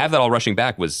to have that all rushing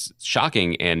back was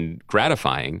shocking and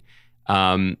gratifying.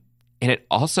 And it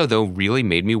also, though, really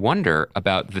made me wonder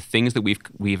about the things that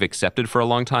we've accepted for a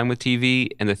long time with TV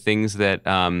and the things that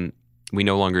we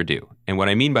no longer do. And what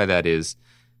I mean by that is,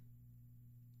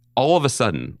 all of a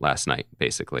sudden last night,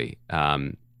 basically,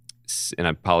 and I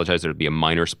apologize, there'd be a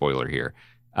minor spoiler here,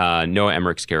 Noah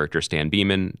Emmerich's character, Stan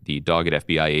Beeman, the dogged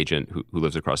FBI agent who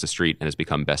lives across the street and has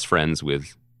become best friends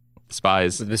with the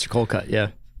spies. With Mr. Colcutt, yeah.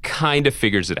 Kind of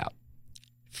figures it out.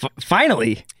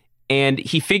 Finally. And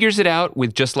he figures it out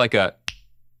with just like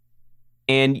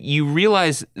and you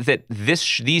realize that this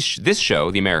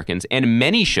show, The Americans, and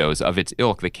many shows of its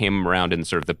ilk that came around in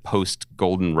sort of the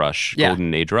post-Golden Rush,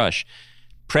 Golden Age Rush,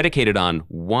 predicated on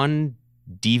one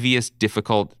devious,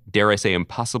 difficult, dare I say,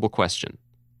 impossible question,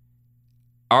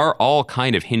 are all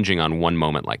kind of hinging on one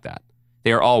moment like that.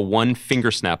 They are all one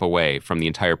finger snap away from the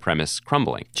entire premise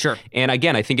crumbling. Sure. And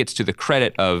again, I think it's to the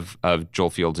credit of Joel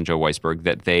Fields and Joe Weisberg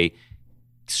that they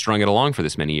strung it along for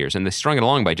this many years. And they strung it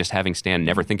along by just having Stan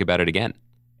never think about it again,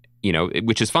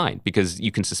 which is fine because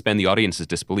you can suspend the audience's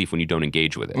disbelief when you don't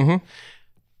engage with it.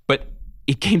 But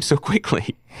it came so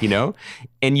quickly,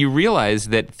 and you realize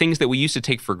that things that we used to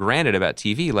take for granted about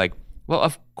TV, like, well,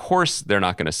 of course they're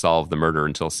not going to solve the murder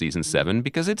until season 7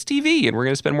 because it's TV and we're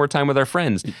going to spend more time with our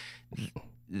friends.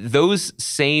 Those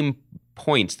same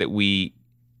points that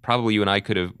probably you and I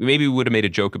maybe we would have made a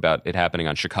joke about it happening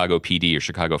on Chicago PD or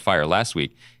Chicago Fire last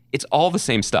week. It's all the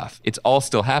same stuff. It's all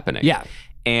still happening. Yeah.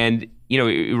 And,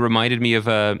 it reminded me of,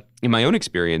 in my own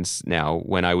experience now,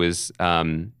 when I was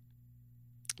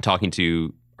talking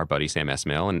to our buddy Sam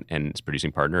Esmail and his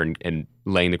producing partner and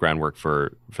laying the groundwork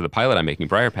for the pilot I'm making,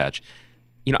 Briar Patch,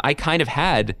 I kind of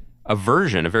had a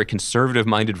very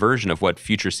conservative-minded version of what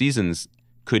future seasons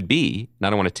could be. And I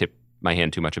don't want to tip my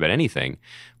hand too much about anything,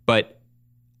 but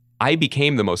I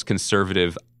became the most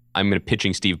conservative, I'm going to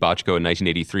pitching Steve Bochco in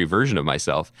 1983 version of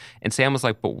myself. And Sam was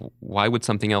like, but why would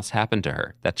something else happen to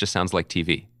her? That just sounds like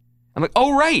TV. I'm like,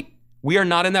 oh, right. We are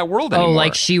not in that world anymore. Oh,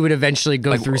 like she would eventually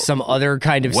go through some other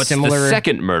kind of similar... What's the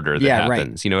second murder that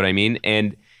happens? Right. You know what I mean?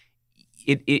 And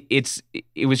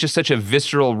it was just such a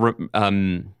visceral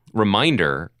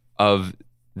reminder of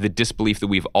the disbelief that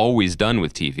we've always done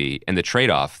with TV and the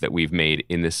trade-off that we've made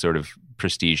in this sort of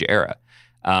prestige era.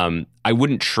 I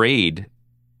wouldn't trade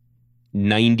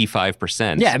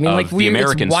 95% yeah, I mean, of the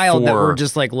Americans it's wild for... that we're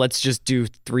just like, let's just do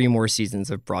 3 more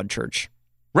seasons of Broadchurch.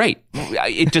 Right.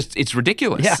 It's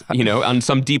ridiculous, on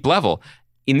some deep level.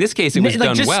 In this case, it was like,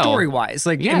 done just well. Story-wise.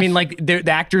 Like, yes. I mean, like, the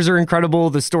actors are incredible.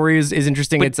 The story is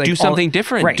interesting. But it's like do something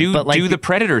different. Right, do like, the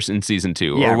Predators in season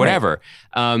 2 or whatever.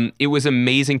 Right. It was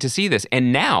amazing to see this.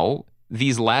 And now,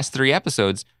 these last 3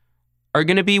 episodes are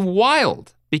going to be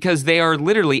wild because they are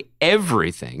literally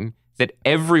everything that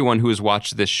everyone who has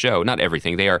watched this show, not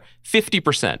everything, they are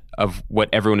 50% of what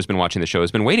everyone who's been watching the show has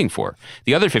been waiting for.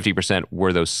 The other 50%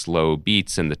 were those slow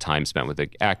beats and the time spent with the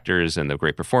actors and the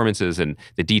great performances and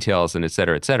the details and et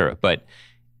cetera, et cetera. But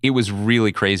it was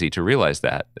really crazy to realize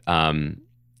that.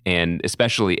 And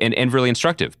especially, and really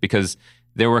instructive because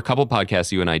there were a couple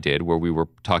podcasts you and I did where we were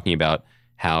talking about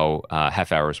how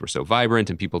half hours were so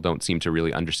vibrant and people don't seem to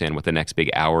really understand what the next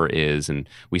big hour is. And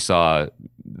we saw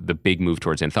the big move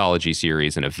towards anthology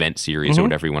series and event series or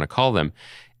whatever you want to call them.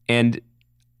 And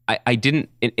I didn't,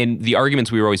 and the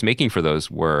arguments we were always making for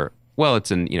those were, well, it's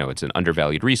an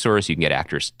undervalued resource. You can get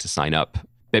actors to sign up,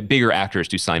 bigger actors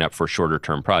to sign up for shorter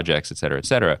term projects, et cetera, et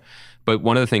cetera. But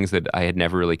one of the things that I had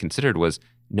never really considered was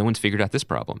no one's figured out this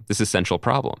problem, this essential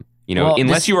problem.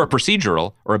 Unless you are a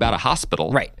procedural or about a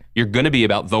hospital, right, you're going to be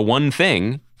about the one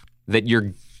thing that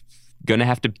you're going to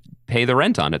have to pay the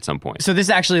rent on at some point. So this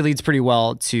actually leads pretty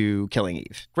well to Killing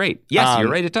Eve. Great. Yes, you're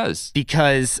right, it does.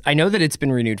 Because I know that it's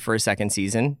been renewed for a second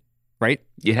season, right?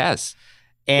 It has.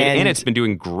 And it's been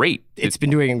doing great. It's been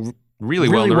doing really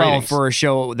well for a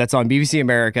show that's on BBC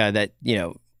America that,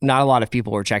 not a lot of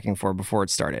people were checking for before it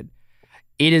started.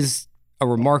 It is a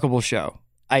remarkable show.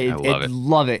 I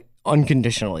love it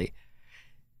unconditionally.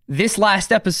 This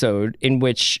last episode in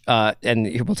which,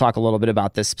 and we'll talk a little bit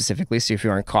about this specifically, so if you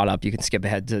aren't caught up, you can skip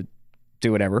ahead to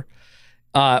do whatever,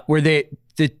 where the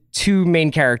 2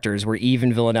 main characters, where Eve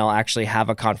and Villanelle actually have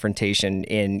a confrontation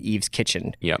in Eve's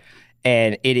kitchen. Yep.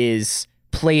 And it is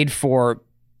played for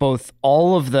both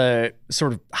all of the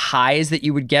sort of highs that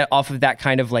you would get off of that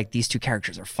kind of like these two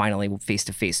characters are finally face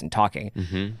to face and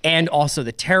talking, and also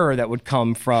the terror that would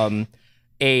come from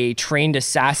a trained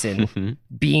assassin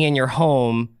being in your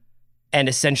home and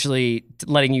essentially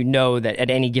letting you know that at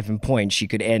any given point she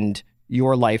could end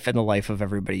your life and the life of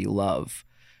everybody you love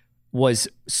was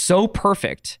so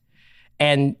perfect.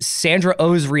 And Sandra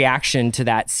Oh's reaction to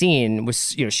that scene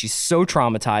was, she's so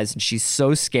traumatized and she's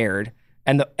so scared.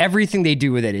 And everything they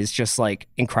do with it is just like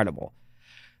incredible.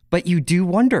 But you do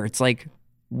wonder, it's like,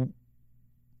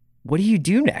 what do you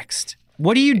do next?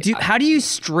 What do you do? How do you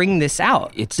string this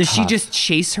out? Does she just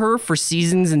chase her for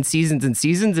seasons and seasons and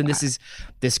seasons? And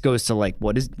this goes to like,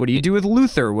 what do you do with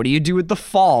Luther? What do you do with The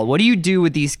Fall? What do you do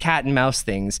with these cat and mouse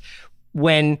things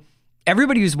when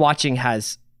everybody who's watching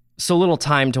has so little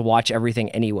time to watch everything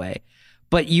anyway?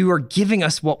 But you are giving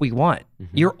us what we want.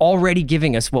 You're already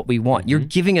giving us what we want. You're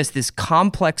giving us this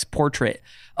complex portrait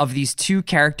of these two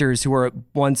characters who are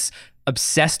once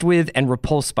obsessed with and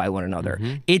repulsed by one another.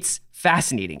 It's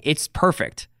fascinating. It's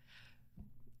perfect.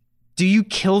 Do you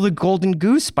kill the golden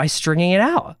goose by stringing it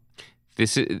out?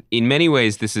 This is, in many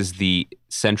ways, this is the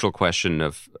central question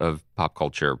of pop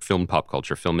culture, film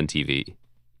and TV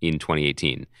in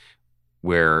 2018,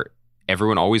 where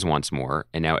everyone always wants more,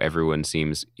 and now everyone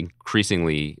seems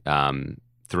increasingly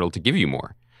thrilled to give you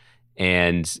more.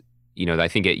 And, I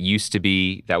think it used to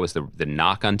be, that was the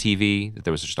knock on TV, that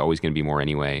there was just always going to be more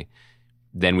anyway.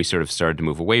 Then we sort of started to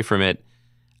move away from it.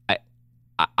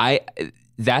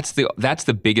 That's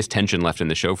the biggest tension left in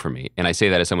the show for me. And I say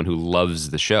that as someone who loves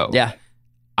the show. Yeah.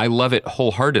 I love it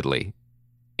wholeheartedly.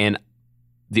 And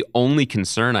the only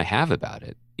concern I have about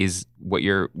it is what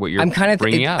you're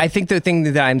bringing up. I think the thing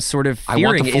that I'm sort of fearing I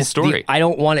want the full is story. I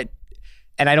don't want it,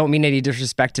 and I don't mean any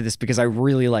disrespect to this because I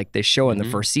really like this show in the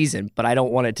first season, but I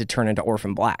don't want it to turn into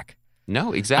Orphan Black.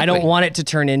 No, exactly. I don't want it to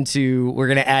turn into, we're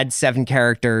going to add 7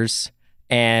 characters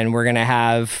and we're going to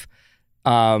have,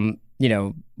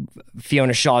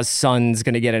 Fiona Shaw's son's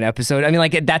going to get an episode. I mean,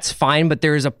 like, that's fine, but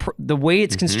there's the way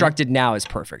it's constructed now is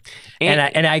perfect.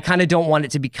 And I kind of don't want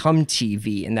it to become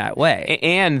TV in that way.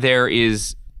 And there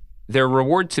are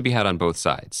rewards to be had on both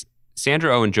sides.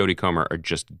 Sandra Oh and Jodie Comer are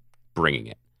just bringing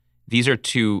it. These are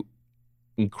two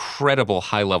incredible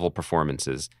high-level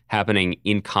performances happening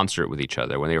in concert with each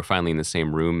other. When they were finally in the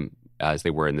same room as they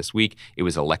were in this week, it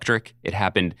was electric. It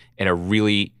happened at a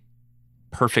really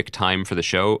perfect time for the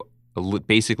show,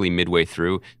 basically midway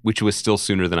through, which was still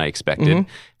sooner than I expected.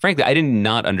 Frankly, I did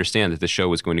not understand that the show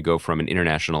was going to go from an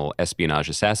international espionage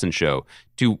assassin show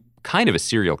to kind of a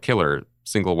serial killer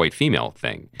single white female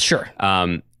thing. Sure.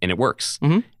 And it works.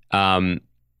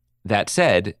 That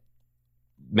said,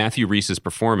 Matthew Rhys's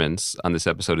performance on this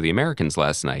episode of The Americans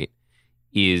last night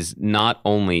is not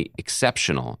only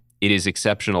exceptional, it is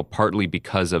exceptional partly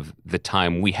because of the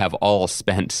time we have all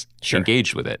spent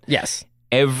engaged with it. Yes.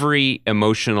 Every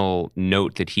emotional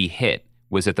note that he hit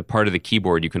was at the part of the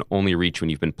keyboard you can only reach when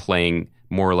you've been playing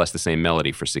more or less the same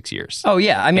melody for 6 years. Oh,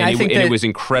 yeah. I mean, I think it was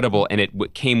incredible, and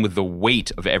it came with the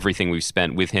weight of everything we've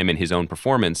spent with him and his own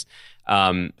performance.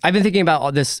 I've been thinking about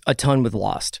all this a ton with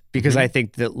Lost, because I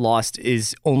think that Lost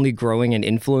is only growing in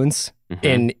influence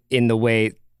in the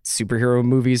way superhero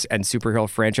movies and superhero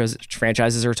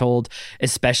franchises are told,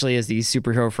 especially as these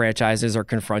superhero franchises are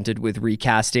confronted with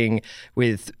recasting,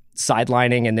 with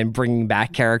sidelining, and then bringing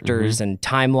back characters and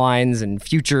timelines and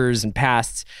futures and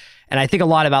pasts. And I think a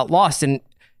lot about Lost. And,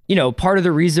 part of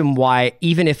the reason why,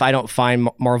 even if I don't find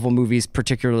Marvel movies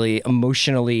particularly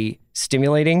emotionally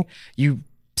stimulating, you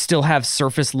still have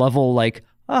surface level like,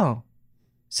 oh,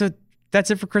 so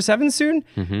that's it for Chris Evans soon,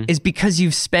 is because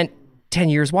you've spent 10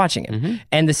 years watching it.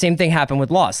 And the same thing happened with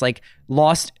Lost. Like,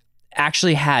 Lost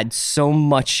actually had so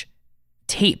much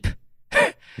tape.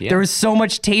 There was so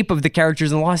much tape of the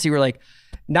characters in Lost. You were like,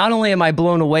 not only am I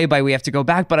blown away by we have to go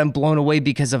back, but I'm blown away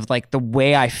because of like the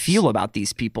way I feel about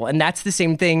these people. And that's the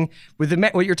same thing with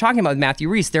what you're talking about with Matthew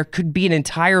Rhys. There could be an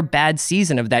entire bad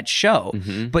season of that show,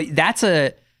 but that's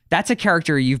a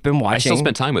character you've been watching. I still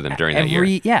spent time with him during that year.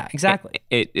 Yeah, exactly.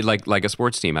 It like a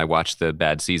sports team. I watched the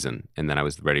bad season, and then I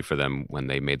was ready for them when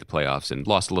they made the playoffs and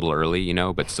lost a little early,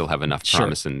 but still have enough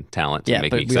promise and talent to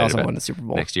make me excited we also about won the Super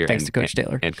Bowl next year. Thanks to Coach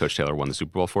Taylor. And Coach Taylor won the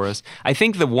Super Bowl for us. I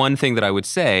think the one thing that I would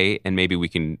say, and maybe we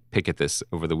can pick at this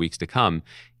over the weeks to come,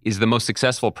 is the most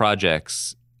successful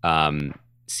projects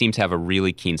seem to have a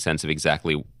really keen sense of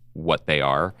exactly what they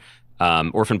are.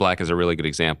 Orphan Black is a really good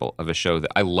example of a show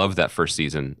that I loved that first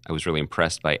season. I was really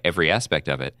impressed by every aspect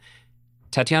of it.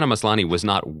 Tatiana Maslany was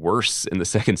not worse in the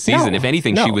second season. If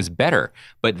anything, she was better.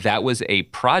 But that was a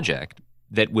project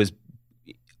that was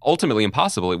ultimately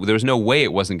impossible. There was no way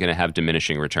it wasn't going to have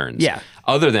diminishing returns. Yeah.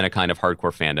 Other than a kind of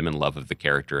hardcore fandom and love of the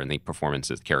character and the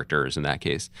performances, characters in that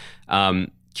case.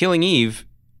 Killing Eve,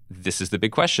 this is the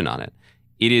big question on it.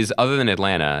 It is, other than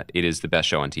Atlanta, it is the best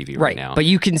show on TV right now. But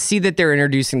you can see that they're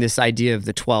introducing this idea of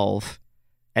the 12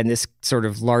 and this sort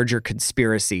of larger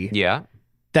conspiracy. Yeah.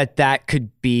 That could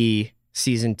be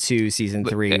season 2, season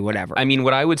 3, whatever. I mean,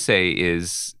 what I would say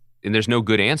is, and there's no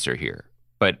good answer here,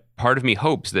 but part of me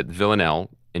hopes that Villanelle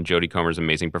and Jodie Comer's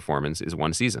amazing performance is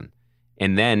one season.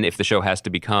 And then if the show has to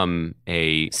become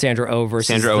a Sandra Oh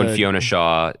and Fiona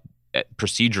Shaw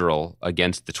procedural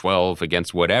against the 12,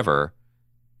 against whatever,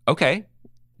 okay.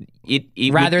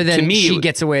 Rather than she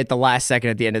gets away at the last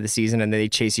second at the end of the season and they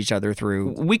chase each other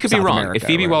through. We could South be wrong. America, if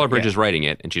Phoebe Waller-Bridge is writing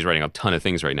it, and she's writing a ton of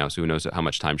things right now, so who knows how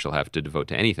much time she'll have to devote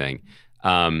to anything,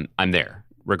 I'm there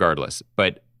regardless.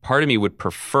 But part of me would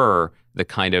prefer the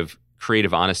kind of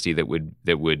creative honesty that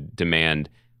would demand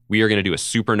we are going to do a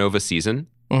supernova season,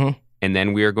 and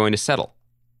then we are going to settle.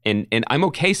 And I'm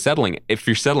okay settling if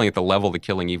you're settling at the level that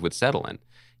Killing Eve would settle in.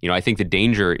 You know, I think the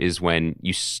danger is when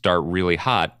you start really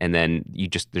hot and then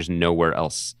there's nowhere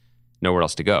else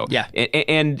to go. Yeah.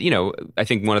 And you know, I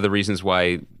think one of the reasons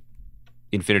why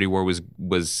Infinity War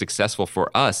was successful for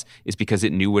us is because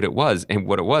it knew what it was. And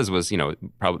what it was, you know,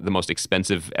 probably the most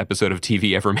expensive episode of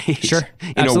TV ever made. Sure.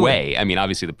 In a way. I mean,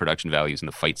 obviously the production values and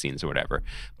the fight scenes or whatever.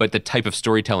 But the type of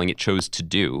storytelling it chose to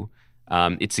do,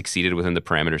 it succeeded within the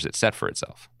parameters it set for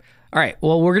itself. All right.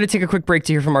 Well, we're going to take a quick break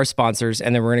to hear from our sponsors,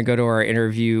 and then we're going to go to our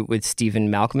interview with Stephen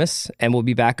Malkmus, and we'll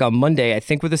be back on Monday, I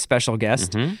think, with a special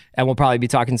guest, and we'll probably be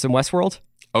talking some Westworld.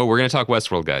 Oh, we're going to talk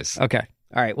Westworld, guys. Okay.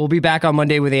 All right. We'll be back on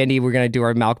Monday with Andy. We're going to do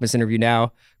our Malkmus interview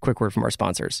now. Quick word from our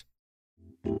sponsors.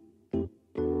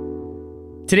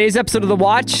 Today's episode of The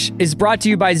Watch is brought to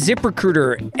you by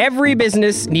ZipRecruiter. Every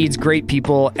business needs great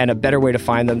people and a better way to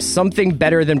find them. Something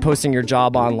better than posting your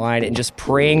job online and just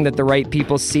praying that the right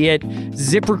people see it.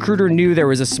 ZipRecruiter knew there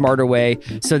was a smarter way,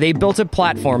 so they built a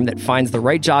platform that finds the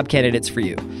right job candidates for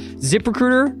you.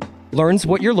 ZipRecruiter learns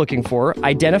what you're looking for,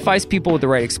 identifies people with the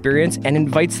right experience, and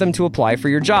invites them to apply for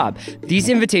your job. These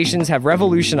invitations have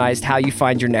revolutionized how you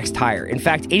find your next hire. In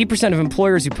fact, 80% of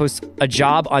employers who post a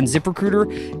job on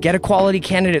ZipRecruiter get a quality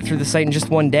candidate through the site in just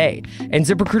one day. And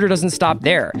ZipRecruiter doesn't stop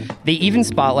there. They even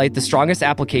spotlight the strongest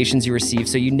applications you receive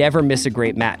so you never miss a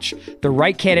great match. The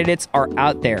right candidates are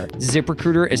out there.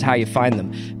 ZipRecruiter is how you find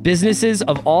them. Businesses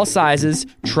of all sizes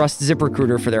trust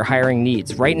ZipRecruiter for their hiring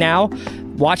needs. Right now,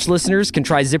 Watch listeners can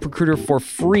try ZipRecruiter for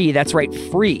free. That's right,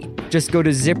 free. Just go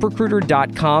to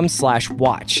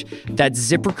ZipRecruiter.com/watch.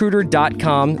 That's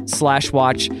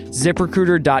ZipRecruiter.com/watch.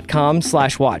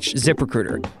 ZipRecruiter.com/watch.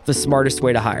 ZipRecruiter, the smartest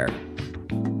way to hire.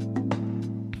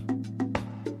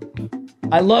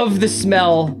 I love the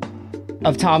smell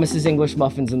of Thomas's English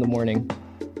muffins in the morning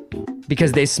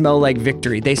because they smell like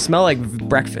victory. They smell like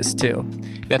breakfast too.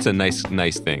 That's a nice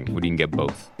thing when you can get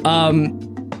both.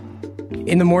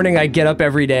 In the morning, I get up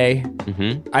every day.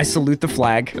 I salute the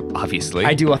flag. Obviously.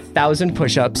 I do 1,000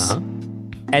 push-ups.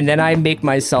 And then I make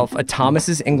myself a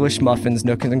Thomas's English Muffins,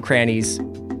 Nooks and Crannies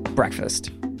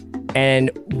breakfast. And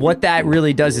what that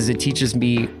really does is it teaches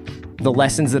me the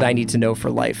lessons that I need to know for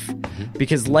life.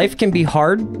 Because life can be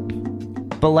hard,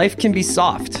 but life can be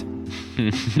soft.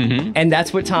 And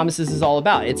that's what Thomas's is all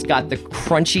about. It's got the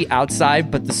crunchy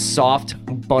outside, but the soft,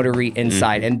 buttery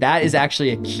inside. And that is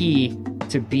actually a key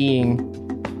to being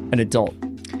an adult.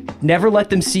 Never let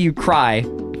them see you cry,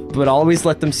 but always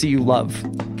let them see you love.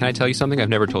 Can I tell you something I've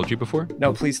never told you before?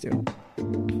 No, please do.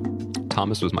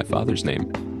 Thomas was my father's name.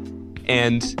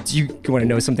 And Do you want to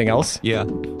know something else? Yeah.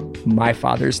 My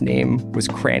father's name was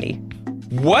Cranny.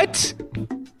 What?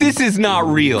 This is not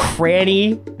real.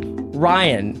 Cranny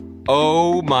Ryan.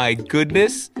 Oh my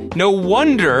goodness. No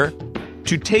wonder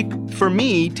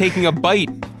taking a bite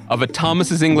of a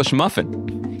Thomas's English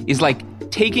muffin is like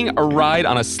taking a ride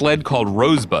on a sled called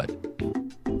Rosebud.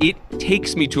 It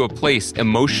takes me to a place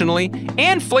emotionally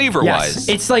and flavor-wise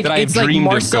it's like that I it's like dreamed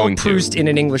Marcel of going Proust to. in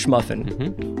an English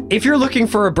muffin. If you're looking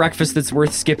for a breakfast that's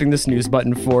worth skipping the snooze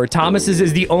button for, Thomas's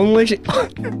is the only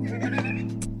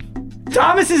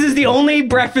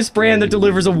breakfast brand that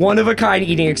delivers a one-of-a-kind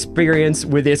eating experience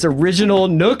with its original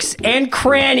Nooks and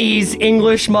Crannies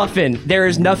English muffin. There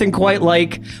is nothing quite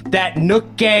like that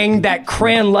Nook Gang, that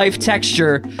Cran Life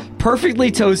texture,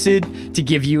 perfectly toasted to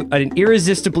give you an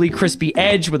irresistibly crispy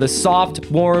edge with a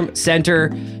soft, warm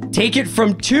center. Take it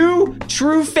from two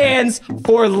true fans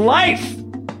for life.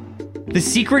 The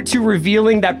secret to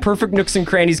revealing that perfect Nooks and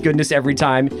Crannies goodness every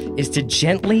time is to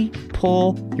gently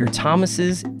pull your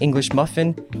Thomas's English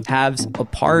muffin halves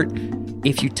apart.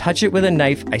 If you touch it with a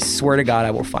knife, I swear to God,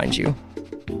 I will find you.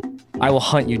 I will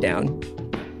hunt you down.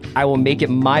 I will make it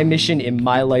my mission in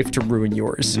my life to ruin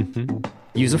yours.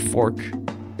 Use a fork,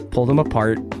 pull them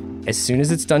apart. As soon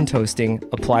as it's done toasting,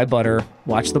 apply butter,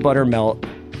 watch the butter melt,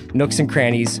 nooks and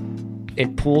crannies.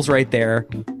 It pools right there.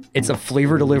 It's a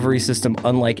flavor delivery system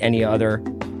unlike any other.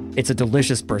 It's a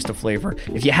delicious burst of flavor.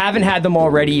 If you haven't had them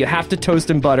already, you have to toast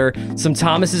and butter some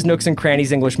Thomas's Nooks and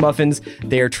Crannies English muffins.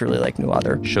 They are truly like no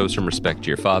other. Show some respect to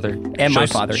your father. And my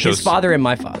father. His father and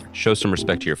my father. Show some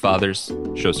respect to your fathers.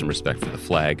 Show some respect for the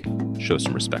flag. Show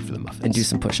some respect for the muffins. And do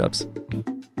some push-ups.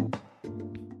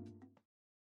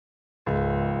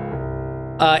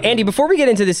 Andy, before we get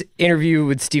into this interview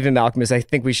with Stephen Malkmus, I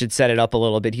think we should set it up a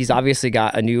little bit. He's obviously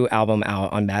got a new album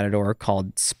out on Matador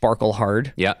called Sparkle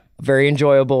Hard. Yeah. Very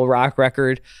enjoyable rock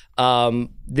record.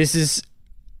 This is...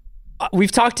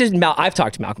 I've talked to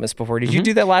Malkmus before. Did you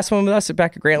do that last one with us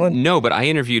back at Grantland? No, but I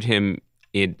interviewed him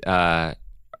in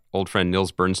old friend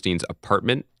Nils Bernstein's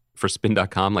apartment for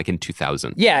spin.com like in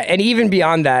 2000. Yeah, and even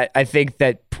beyond that, I think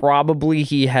that probably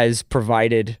he has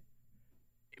provided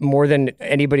more than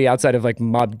anybody outside of like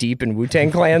Mobb Deep and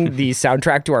Wu-Tang Clan, the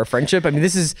soundtrack to our friendship. I mean,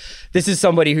 this is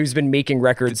somebody who's been making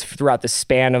records throughout the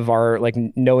span of our like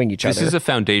knowing each other. This is a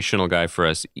foundational guy for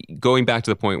us. Going back to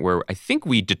the point where I think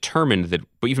we determined that,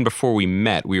 but even before we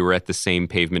met, we were at the same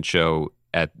Pavement show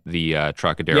at the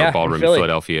Trocadero Ballroom in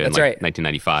Philadelphia in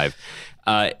 1995.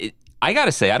 I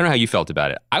gotta say, I don't know how you felt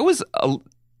about it. I was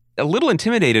a little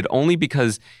intimidated only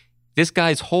because this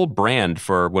guy's whole brand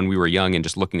for when we were young and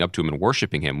just looking up to him and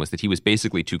worshiping him was that he was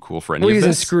basically too cool for any of this. He's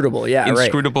inscrutable,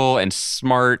 Inscrutable and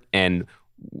smart and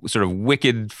sort of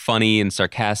wicked, funny and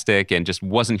sarcastic and just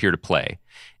wasn't here to play.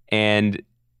 And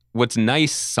what's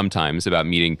nice sometimes about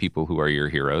meeting people who are your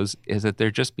heroes is that they're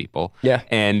just people. Yeah.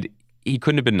 And he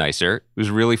couldn't have been nicer. It was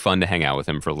really fun to hang out with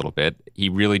him for a little bit. He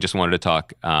really just wanted to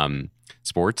talk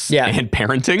sports and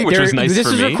parenting, which was nice for me.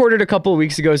 This was recorded a couple of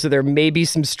weeks ago, so there may be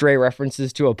some stray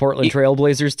references to a Portland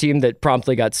Trailblazers team that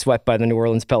promptly got swept by the New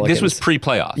Orleans Pelicans. This was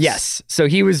pre-playoffs. Yes. So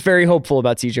he was very hopeful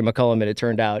about CJ McCollum, and it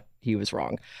turned out he was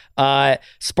wrong.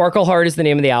 Sparkle Hard is the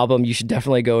name of the album. You should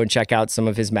definitely go and check out some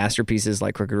of his masterpieces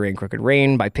like Crooked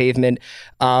Rain by Pavement.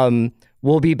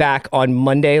 We'll be back on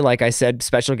Monday, like I said,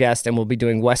 special guest, and we'll be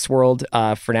doing Westworld.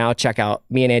 For now, check out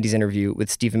me and Andy's interview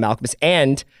with Stephen Malkmus,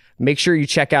 and make sure you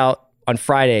check out on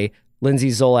Friday, Lindsay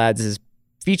Zolad's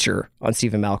feature on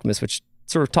Stephen Malkmus, which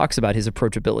sort of talks about his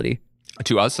approachability.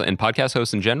 To us and podcast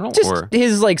hosts in general? Just or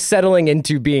his like settling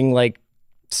into being like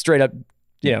straight up,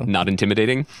 not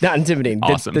intimidating? Not intimidating.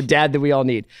 Awesome. The dad that we all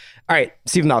need. All right,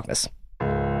 Stephen Malkmus.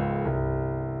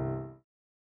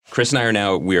 Chris and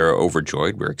I we are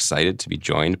overjoyed. We're excited to be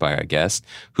joined by our guest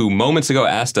who moments ago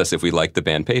asked us if we liked the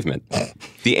band Pavement.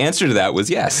 The answer to that was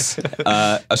yes.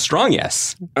 A strong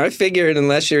yes. I figured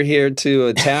unless you're here to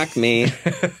attack me,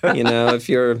 if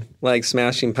you're like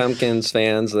Smashing Pumpkins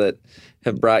fans that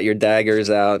have brought your daggers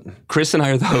out. Chris and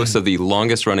I are the hosts of the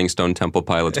longest running Stone Temple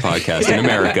Pilots podcast in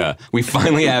America. We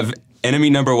finally have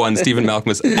enemy number one, Stephen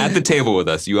Malkmus, at the table with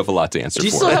us. You have a lot to answer for. Do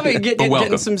you still have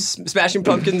getting some Smashing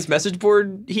Pumpkins message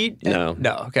board heat? No.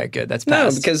 No. Okay, good. That's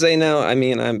passed. No, because they know. I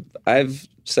mean, I've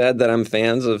said that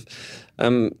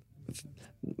I'm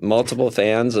multiple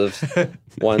fans of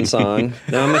one song.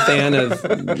 Now I'm a fan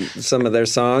of some of their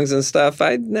songs and stuff.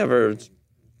 I'd never.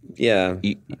 Yeah.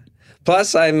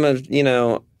 Plus, I'm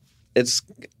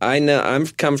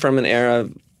I've come from an era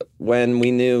when we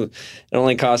knew it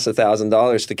only cost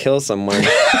 $1,000 to kill someone.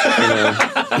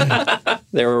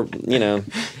 There were,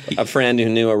 a friend who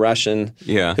knew a Russian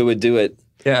who would do it.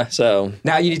 Yeah. So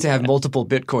now you need to have multiple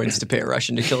Bitcoins to pay a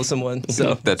Russian to kill someone.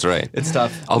 So that's right. It's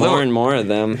tough. More and more of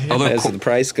them as the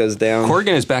price goes down.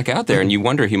 Corgan is back out there, and you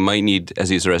wonder he might need, as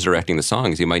he's resurrecting the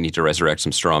songs, he might need to resurrect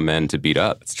some straw men to beat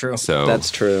up. It's true. So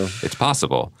that's true. It's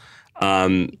possible.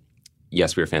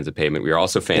 Yes, we are fans of Pavement. We are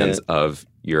also fans of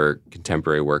your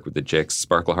contemporary work with the Jicks.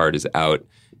 Sparkle Hard is out.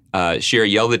 Shira,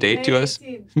 yell the date to us.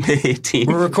 May 18th.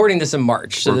 We're recording this in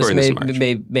March, so this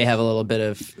may have a little bit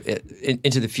of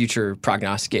into the future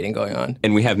prognosticating going on.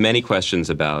 And we have many questions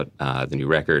about the new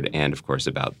record and, of course,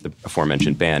 about the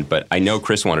aforementioned band. But I know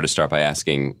Chris wanted to start by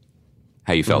asking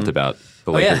how you felt about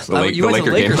the Lakers, the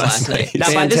Laker game last night.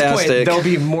 Now, by this point, they'll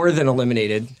be more than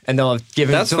eliminated, and they'll have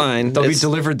given. That's fine. They'll be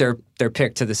delivered their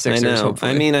pick to the Sixers. I know.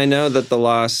 Hopefully. I mean, I know that the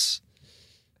loss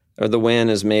or the win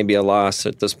is maybe a loss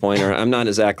at this point, or I'm not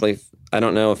exactly. I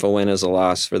don't know if a win is a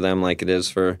loss for them like it is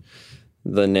for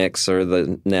the Knicks or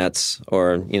the Nets,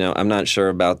 or I'm not sure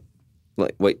about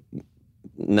what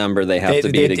number they have to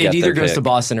be to get their pick. It either goes to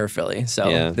Boston or Philly.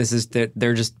 So this is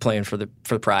they're just playing for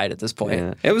pride at this point.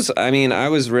 Yeah. It was. I mean, I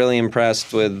was really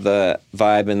impressed with the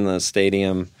vibe in the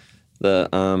stadium.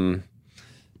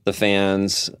 The the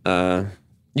fans.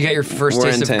 You got your first were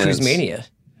taste intense. of Kuzmania.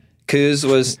 Kuz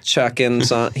was chucking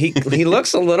some. He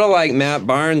looks a little like Matt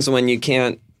Barnes when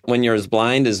you're as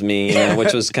blind as me, you know,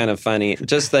 which was kind of funny.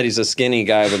 Just that he's a skinny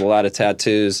guy with a lot of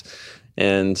tattoos,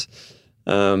 and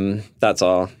that's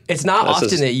all. It's not That's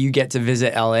often that you get to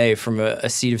visit LA from a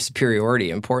seat of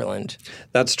superiority in Portland.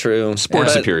 That's true.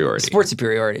 Sports superiority. Sports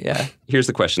superiority, yeah. Here's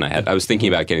the question I had. I was thinking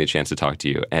about getting a chance to talk to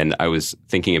you, and I was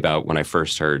thinking about when I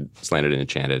first heard Slanted and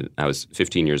Enchanted. I was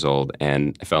 15 years old,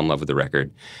 and I fell in love with the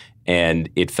record. And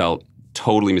it felt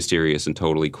totally mysterious and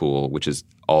totally cool, which is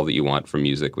all that you want from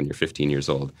music when you're 15 years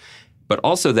old. But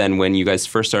also then when you guys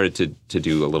first started to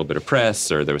do a little bit of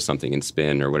press, or there was something in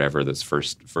Spin or whatever those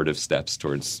first furtive steps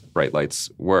towards Bright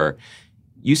Lights were,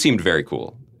 you seemed very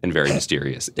cool and very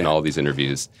mysterious in all of these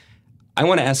interviews. I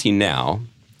want to ask you now,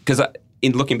 because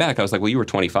in looking back, I was like, well, you were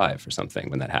 25 or something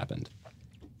when that happened.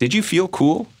 Did you feel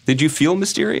cool? Did you feel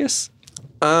mysterious?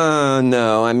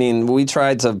 No. I mean, we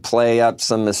tried to play up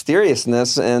some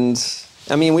mysteriousness, and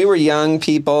I mean, we were young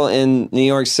people in New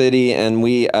York City, and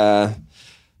we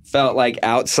felt like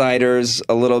outsiders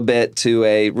a little bit to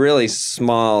a really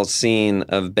small scene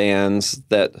of bands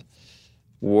that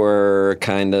were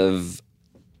kind of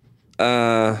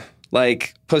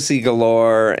like Pussy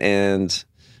Galore and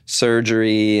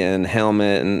Surgery and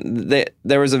Helmet, and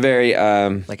there was a very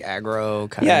Like aggro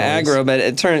kind of noise. aggro, but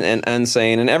it turned and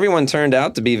Unsane, and everyone turned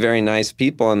out to be very nice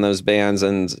people in those bands,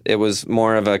 and it was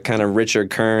more of a kind of Richard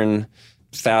Kern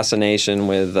fascination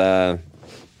with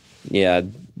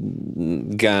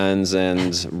guns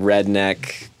and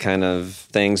redneck kind of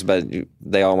things, but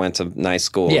they all went to nice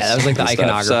schools. Yeah, that was like the and stuff.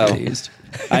 iconography So, they used.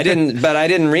 I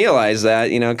didn't realize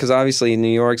that, you know, because obviously New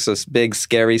York's this big,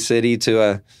 scary city to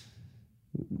a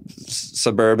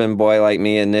suburban boy like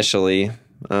me initially.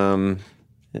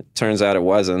 It turns out it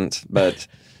wasn't, but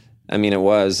I mean, it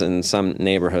was in some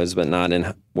neighborhoods, but not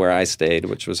in where I stayed,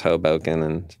 which was Hoboken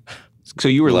and. So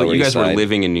you Lower guys East were Side.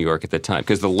 living in New York at the time,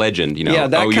 because the legend, you know, Yeah,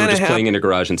 that you were kinda just playing in a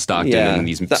garage in Stockton and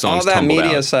these songs all that tumbled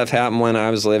media out. stuff happened when I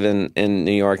was living in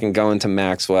New York and going to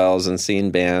Maxwell's and seeing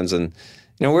bands, and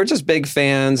you know, we're just big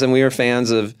fans, and we were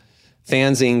fans of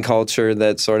fanzine culture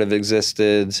that sort of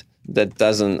existed. That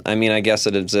doesn't. I mean, I guess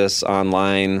it exists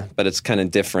online, but it's kind of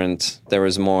different. There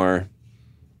was more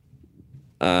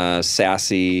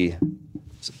sassy.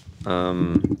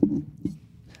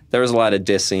 There was a lot of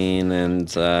dissing and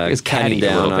It's cutting catty a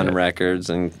down little on bit. records,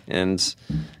 and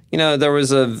you know, there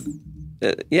was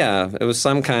it was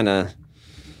some kind of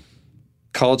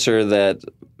culture that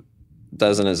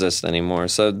doesn't exist anymore.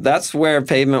 So that's where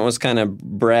Pavement was kind of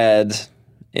bred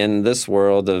in this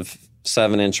world of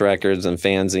 7-inch records and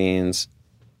fanzines.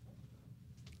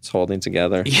 It's holding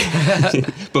together.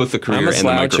 Both the career I'm a and the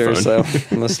microphone.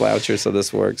 sloucher, so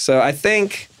this works. So I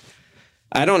think,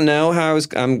 I don't know how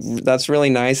that's really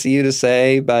nice of you to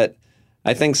say, but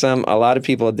I think a lot of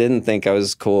people didn't think I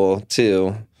was cool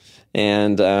too.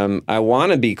 And I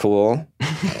want to be cool,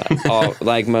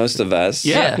 like most of us.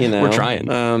 Yeah, you know, we're trying.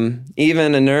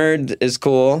 Even a nerd is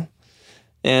cool.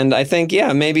 And I think,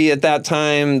 maybe at that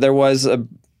time there was a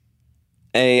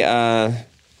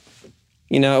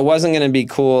you know, it wasn't going to be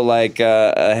cool like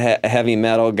a heavy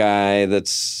metal guy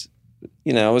that's,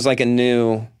 you know, it was like a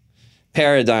new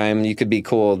paradigm. You could be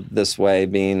cool this way,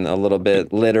 being a little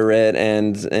bit literate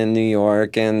and in New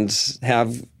York and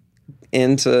have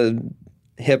into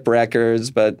hip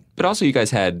records, but also you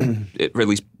guys had, or at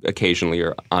least occasionally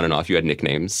or on and off, you had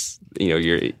nicknames. You know,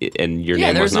 your name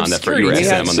there was wasn't on that. You were obscurity.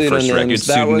 SM on the first record, Pseudonyms.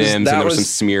 That was- pseudonyms, that and there was was-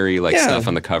 some smeary stuff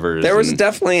on the covers. there was and-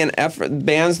 definitely an effort.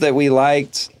 Bands that we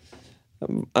liked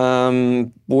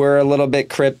were a little bit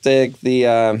cryptic.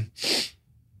 The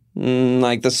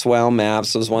like the Swell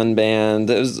Maps was one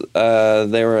band. It was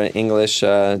they were an English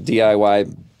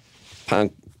DIY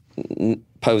punk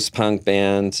post-punk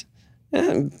band.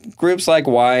 And groups like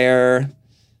Wire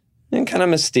and kind of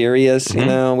Mysterious. You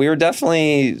know, we were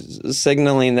definitely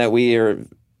signaling that we are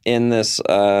in this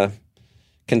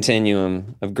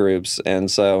continuum of groups,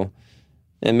 and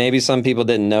maybe some people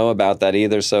didn't know about that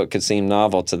either, so it could seem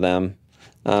novel to them.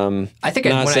 I think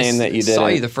not when saying I that you saw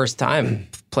didn't. you the first time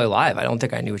play live, I don't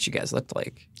think I knew what you guys looked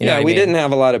like. You know Yeah, what I we mean? didn't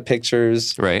have a lot of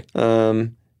pictures. Right.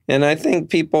 And I think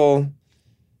people,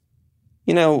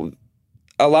 you know,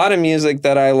 a lot of music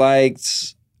that I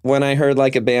liked when I heard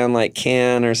like a band like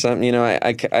Can or something, you know,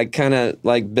 I kind of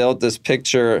like built this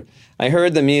picture. I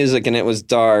heard the music and it was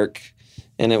dark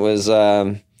and it was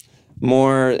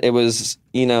it was,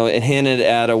 you know, it hinted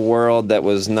at a world that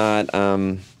was not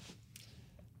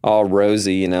all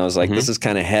rosy, you know. It was like, this is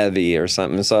kind of heavy or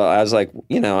something. So I was like,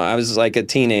 you know, I was like a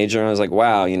teenager and I was like,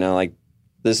 wow, you know, like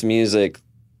this music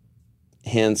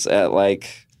hints at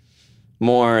like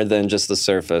more than just the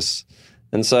surface.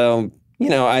 And so,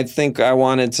 I think I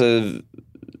wanted to,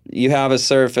 you have a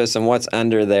surface and what's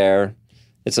under there,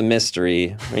 it's a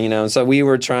mystery, and so we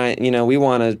were trying,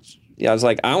 I was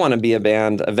like, I want to be a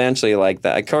band eventually like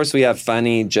that. Of course, we have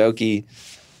funny, jokey,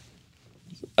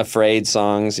 afraid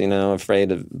songs,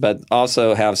 but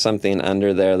also have something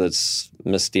under there that's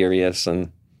mysterious,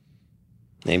 and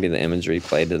maybe the imagery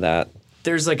played to that.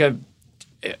 There's like a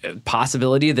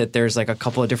possibility that there's like a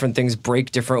couple of different things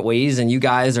break different ways, and you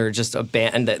guys are just a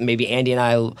band that maybe Andy and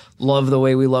I love the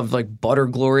way we loved like Butter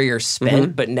Glory or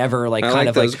Spent, but never like I kind like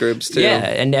of those like groups too. Yeah,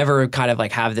 and never kind of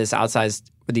like have this outsized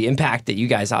the impact that you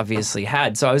guys obviously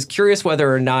had. So I was curious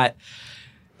whether or not,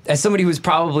 as somebody who's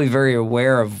probably very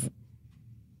aware of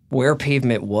where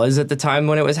Pavement was at the time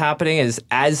when it was happening,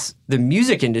 as the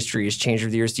music industry has changed over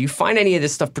the years, do you find any of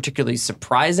this stuff particularly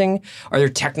surprising? Are there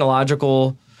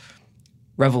technological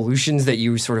revolutions that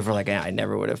you sort of are like, I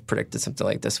never would have predicted something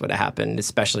like this would have happened,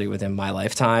 especially within my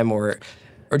lifetime? Or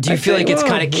do you feel like it's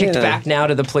kind of kicked back now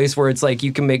to the place where it's like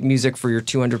you can make music for your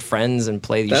 200 friends and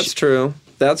play these? That's true.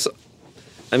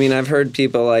 I've heard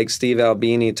people like Steve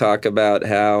Albini talk about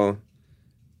how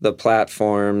the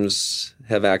platforms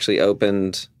have actually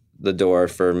opened the door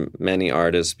for many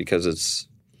artists because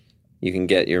you can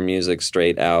get your music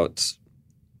straight out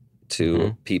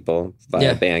to people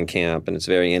via Bandcamp, and it's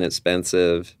very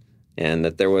inexpensive, and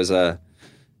that there was a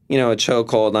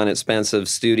chokehold on expensive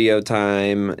studio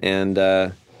time, and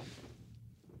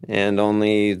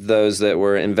only those that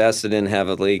were invested in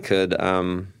heavily could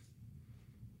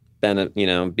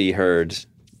be heard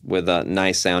with a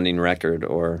nice sounding record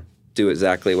or do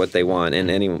exactly what they want,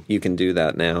 and you can do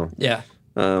that now. Yeah.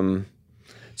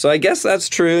 So I guess that's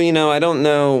true. I don't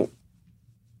know.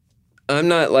 I'm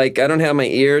not I don't have my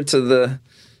ear to the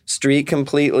street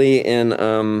completely in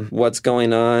what's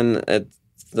going on at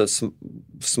the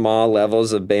small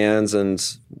levels of bands and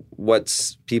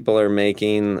what people are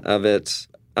making of it.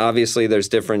 Obviously, there's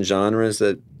different genres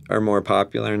that are more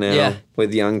popular now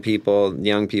with young people.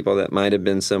 Young people that might have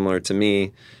been similar to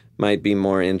me might be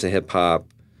more into hip hop,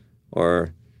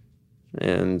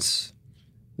 and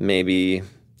maybe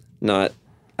not.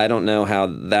 I don't know how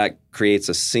that creates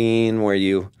a scene where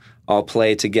you all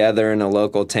play together in a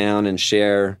local town and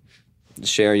share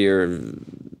your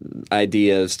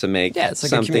ideas to make it's like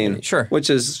something. Sure. Which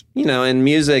is, in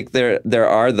music there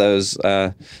are those.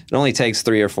 It only takes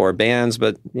 3 or 4 bands,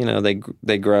 but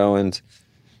they grow, and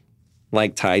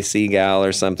like Ty Segall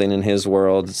or something in his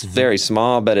world, it's very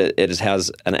small, but it has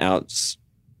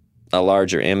a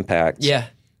larger impact. Yeah.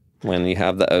 When you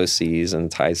have the OCs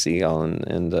and Ty Segall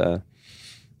and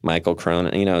Michael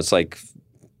Cronin, it's like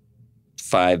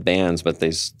 5 bands, but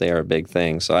they are a big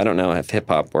thing. So I don't know if hip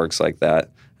hop works like that.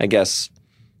 I guess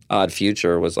Odd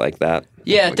Future was like that.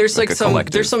 Yeah, there's like some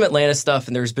collective. There's some Atlanta stuff,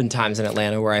 and there's been times in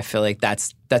Atlanta where I feel like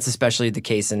that's especially the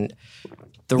case. And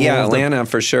the role Atlanta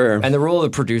for sure. And the role of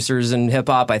the producers in hip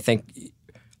hop, I think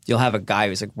you'll have a guy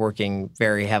who's like working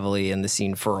very heavily in the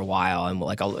scene for a while, and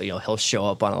like he'll show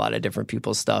up on a lot of different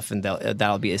people's stuff, and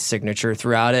that'll be his signature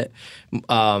throughout it.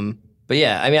 But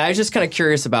yeah, I was just kind of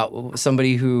curious about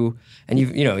somebody who, and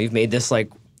you've made this like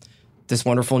this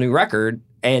wonderful new record,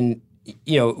 and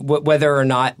whether or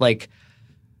not like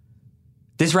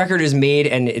this record is made,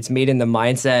 and it's made in the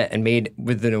mindset and made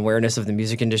with an awareness of the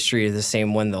music industry the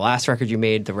same when the last record you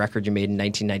made, the record you made in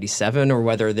 1997, or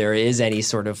whether there is any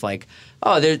sort of like,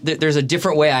 there's a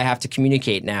different way I have to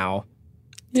communicate now.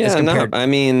 Yeah,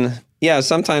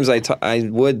 sometimes I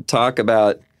would talk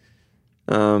about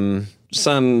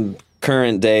some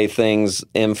current day things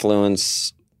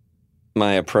influence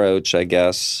my approach, I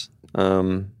guess.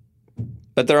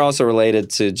 But they're also related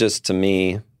to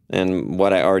me and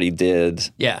what I already did.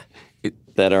 Yeah.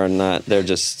 That are not, they're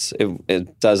just,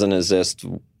 it doesn't exist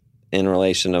in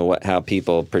relation to how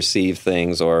people perceive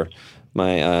things, or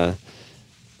my,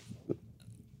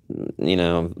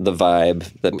 the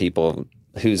vibe that people,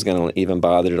 who's going to even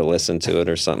bother to listen to it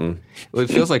or something. Well, it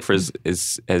feels like for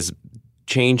as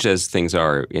changed as things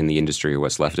are in the industry or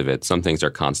what's left of it, some things are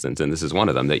constant, and this is one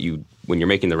of them, that when you're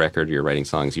making the record, you're writing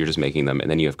songs, you're just making them, and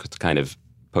then you have to kind of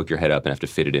poke your head up and have to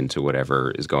fit it into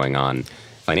whatever is going on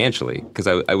financially. Because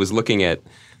I was looking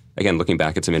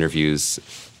back at some interviews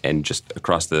and just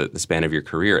across the span of your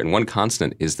career, and one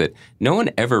constant is that no one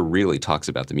ever really talks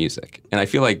about the music. And I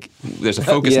feel like there's a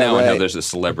focus now on how there's a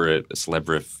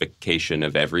celebrification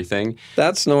of everything.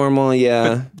 That's normal,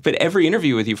 yeah. But every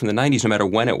interview with you from the 90s, no matter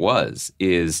when it was,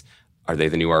 is, are they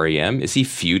the new REM? Is he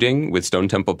feuding with Stone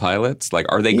Temple Pilots? Like,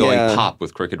 are they going pop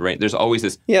with Crooked Rain? There's always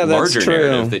this larger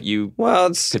narrative that you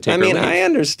could take or leave. I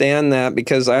understand that,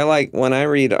 because when I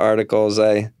read articles,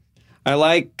 I I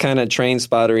like kind of train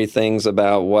spottery things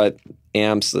about what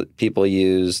amps that people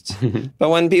used. But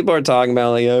when people are talking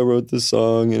about like, I wrote this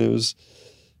song and it was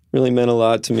really meant a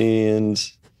lot to me,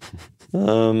 and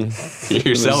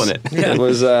you're selling it. It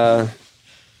was,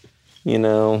 you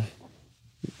know,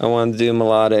 I wanted to do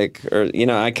melodic, or, you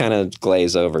know, I kind of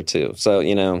glaze over too. So,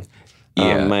 you know,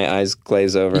 my eyes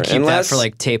glaze over. You keep that for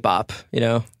like tape op, you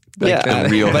know? Like, yeah,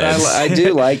 real. But I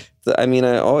do like,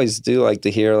 I always do like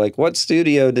to hear like, what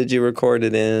studio did you record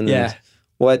it in? Yeah. And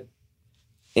what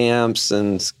amps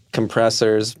and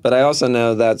compressors. But I also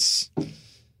know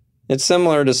it's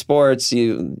similar to sports.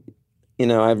 You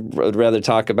know, I would rather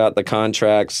talk about the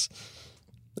contracts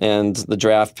and the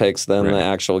draft picks than the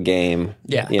actual game.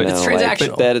 Yeah, you but know, it's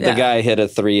transactional. Like, the guy hit a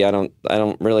 3. I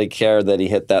don't really care that he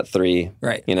hit that 3.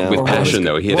 Right. You know, with passion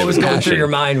though. He hit what it was with going passion. through your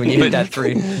mind when you hit that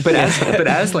 3? But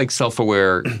as like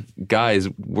self-aware guys,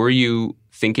 were you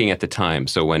thinking at the time?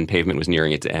 So when Pavement was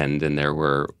nearing its end, and there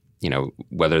were, you know,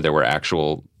 whether there were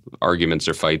actual arguments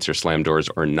or fights or slam doors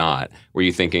or not, were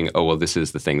you thinking, oh well, this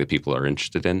is the thing that people are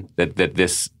interested in? That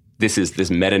this is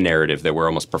this meta narrative that we're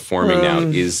almost performing now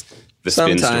is the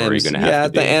spin story going to have to be?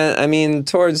 At the end,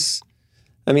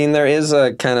 there is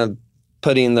a kind of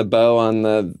putting the bow on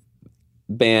the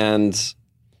band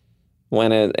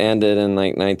when it ended in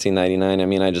like 1999. I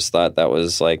mean, I just thought that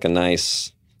was like a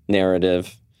nice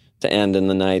narrative to end in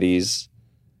the 90s.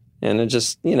 And it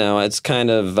just, you know, it's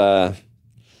kind of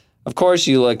course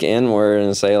you look inward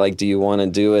and say like, do you want to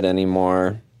do it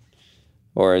anymore?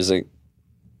 Or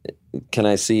can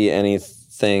I see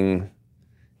anything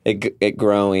it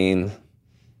growing,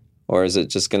 or is it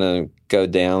just going to go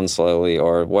down slowly,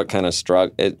 or what kind of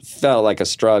struggle? It felt like a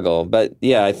struggle, but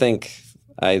yeah, I think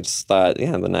I just thought, the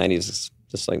 90s is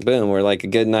just like, boom, we're like a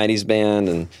good 90s band,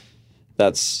 and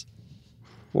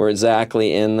we're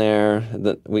exactly in there.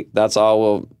 That's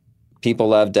all people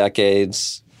love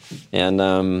decades, and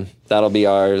that'll be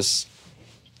ours.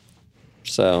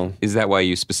 So is that why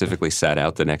you specifically sat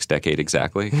out the next decade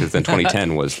exactly? Because then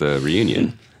 2010 was the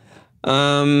reunion.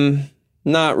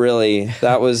 Not really.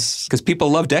 That was because people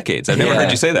love decades. I've never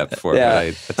heard you say that before. Yeah,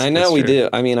 but I know we do.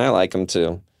 I mean, I like them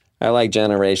too. I like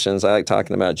generations. I like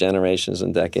talking about generations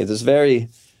and decades. It's very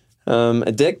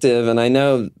addictive, and I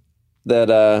know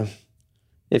that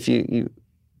if you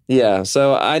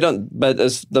So I don't. But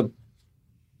as the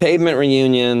Pavement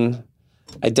reunion,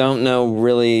 I don't know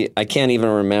really. I can't even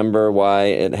remember why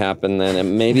it happened then.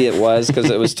 And maybe it was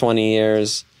because it was 20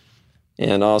 years,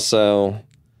 and also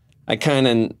I kind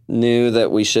of knew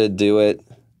that we should do it.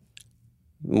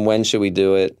 When should we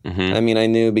do it? Mm-hmm. I mean, I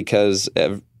knew because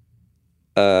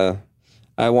I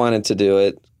wanted to do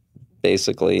it,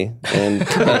 basically,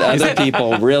 but other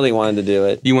people really wanted to do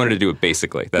it. You wanted to do it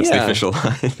basically. That's the official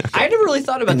line. Okay. I never really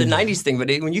thought about the 90s thing, but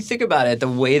when you think about it, the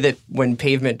way that when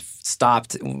Pavement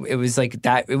stopped, it was like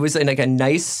that. It was like a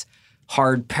nice,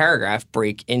 hard paragraph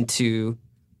break into...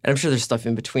 And I'm sure there's stuff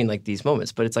in between like these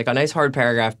moments, but it's like a nice hard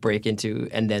paragraph break into,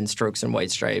 and then Strokes and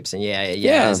White Stripes and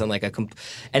and like and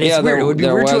it's weird. It would be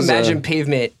weird to imagine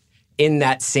Pavement in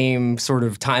that same sort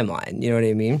of timeline. You know what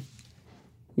I mean?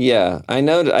 Yeah,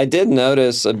 I did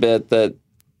notice a bit that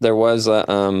there was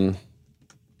a,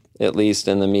 at least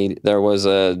in the media, there was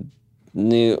a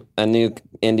new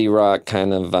indie rock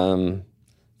kind of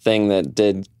thing that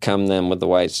did come then with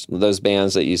those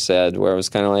bands that you said, where it was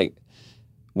kind of like,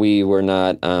 we were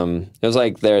not, it was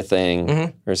like their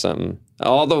thing or something.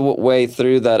 All the way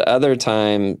through that other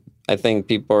time, I think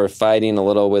people were fighting a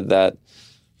little with that,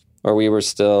 or we were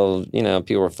still,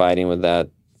 people were fighting with that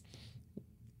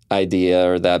idea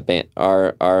or that band,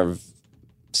 our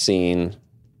scene.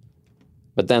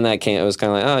 But then that came, it was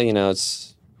kind of like,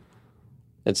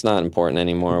 it's not important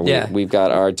anymore. We've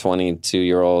got our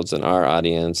 22-year-olds and our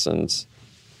audience, and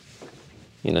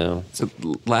So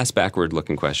last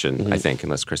backward-looking question, I think,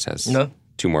 unless Chris has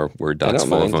 2 more word I dots don't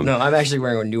full mind. of them. No, I'm actually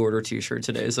wearing a New Order t-shirt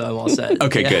today, so I'm all set.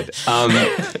 Okay, good.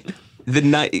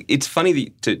 It's funny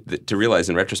to realize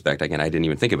in retrospect, again, I didn't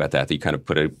even think about that you kind of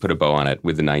put a bow on it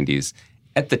with the 90s.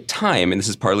 At the time, and this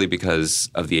is partly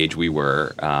because of the age we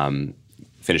were,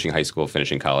 finishing high school,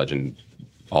 finishing college, and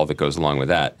all that goes along with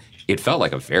that, it felt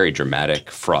like a very dramatic,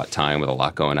 fraught time with a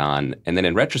lot going on. And then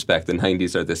in retrospect, the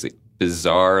 90s are this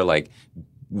bizarre, like,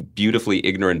 beautifully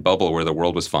ignorant bubble where the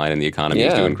world was fine and the economy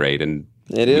was doing great, and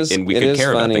we could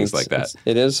care about things like that.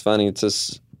 It is funny to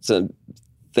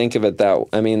think of it that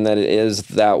it is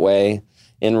that way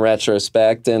in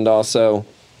retrospect, and also,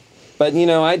 but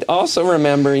I also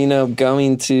remember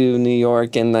going to New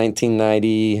York in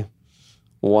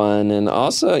 1991, and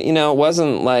also it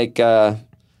wasn't like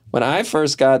when I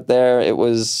first got there, it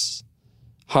was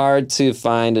hard to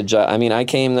find a job. I mean, I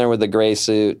came there with a gray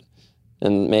suit.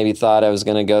 and maybe thought I was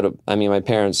going to my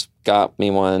parents got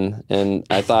me one, and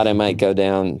I thought I might go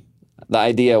down. The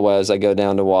idea was I go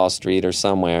down to Wall Street or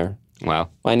somewhere. Wow.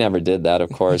 I never did that, of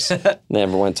course.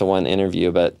 Never went to one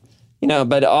interview, but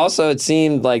but also it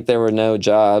seemed like there were no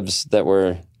jobs that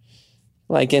were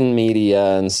like in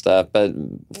media and stuff. But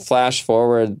flash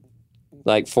forward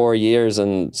like 4 years,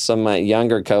 and some of my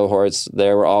younger cohorts,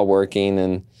 they were all working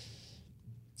and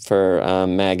for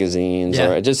magazines,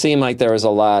 or it just seemed like there was a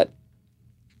lot.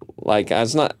 Like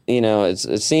it's not,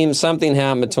 it seems something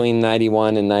happened between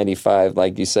 91 and 95,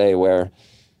 like you say, where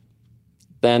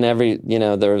then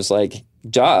there was like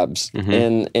jobs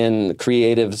in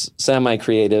creative,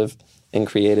 semi-creative and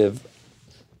creative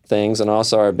things. And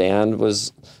also our band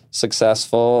was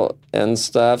successful and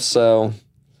stuff. So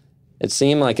it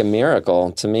seemed like a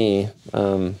miracle to me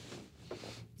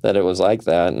that it was like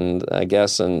that. And I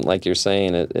guess, and like you're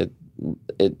saying,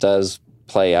 it does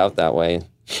play out that way.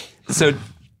 So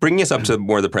bringing us up to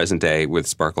more the present day with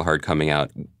Sparkle Heart coming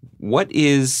out,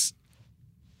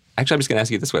 actually, I'm just going to ask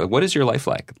you this way. What is your life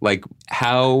like? Like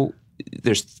how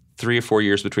there's 3 or 4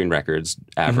 years between records,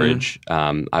 average.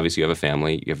 Obviously, you have a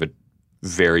family. You have a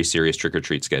very serious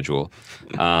trick-or-treat schedule.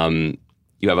 You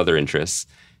have other interests.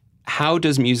 How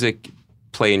does music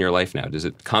play in your life now? Is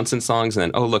it constant songs and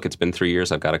then, oh, look, it's been 3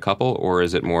 years, I've got a couple? Or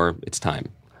is it more, it's time?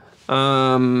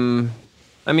 I'm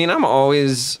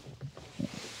always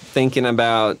thinking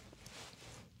about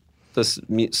the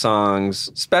songs,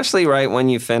 especially right when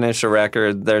you finish a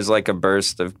record, there's like a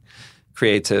burst of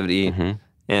creativity,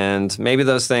 and maybe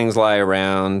those things lie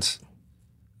around.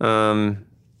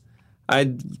 I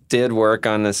did work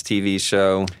on this TV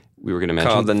show. We were going to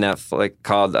mention called the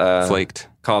Netflix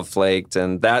called Flaked,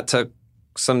 and that took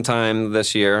some time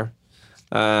this year.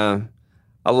 A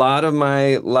lot of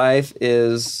my life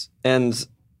is, and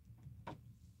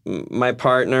my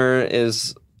partner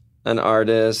is an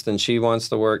artist, and she wants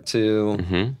to work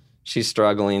too. She's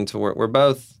struggling to work. We're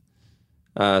both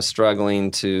struggling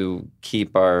to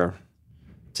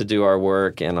to do our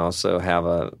work and also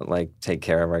have take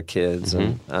care of our kids,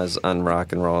 and as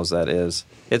unrock and roll as that is.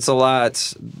 It's a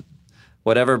lot.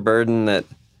 Whatever burden that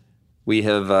we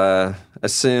have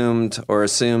assumed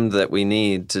that we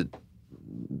need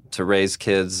to raise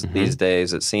kids these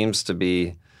days, it seems to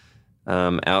be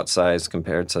outsized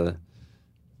compared to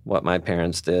what my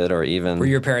parents did, or even... Were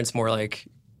your parents more like,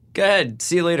 go ahead,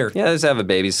 see you later? Yeah, I just have a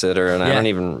babysitter, and I don't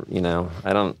even,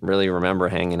 I don't really remember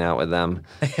hanging out with them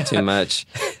too much.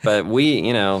 But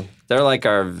they're like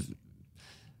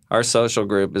our social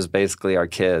group is basically our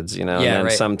kids, and then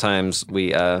sometimes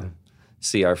we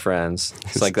see our friends.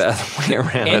 It's like the other way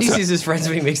around. Andy sees his friends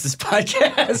when he makes this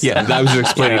podcast. Yeah, that was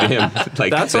explaining to him.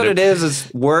 That's what it is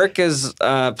work is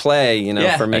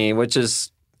play, for me, which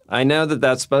is, I know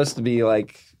that's supposed to be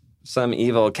like some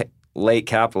evil late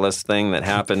capitalist thing that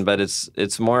happened, but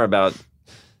it's more about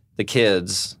the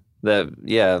kids. That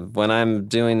when I'm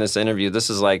doing this interview, this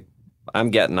is like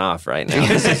I'm getting off right now.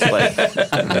 This is like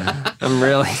I'm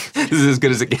really this is as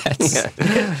good as it gets.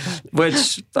 Yeah.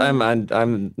 Which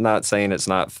I'm not saying it's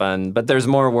not fun, but there's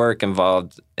more work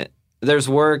involved. There's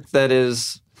work that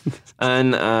is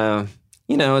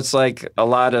it's like a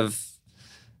lot of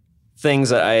things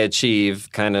that I achieve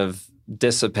kind of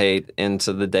dissipate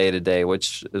into the day-to-day,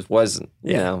 which wasn't,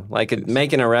 like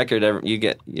making a record,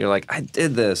 you're like, I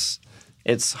did this.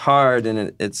 It's hard,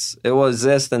 and it will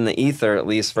exist in the ether at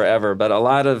least forever. But a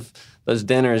lot of those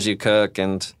dinners you cook,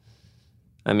 and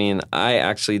I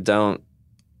actually don't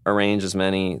arrange as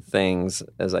many things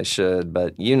as I should,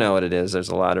 but you know what it is. There's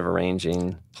a lot of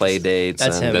arranging, play dates.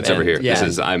 That's over here. Yeah.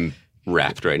 I'm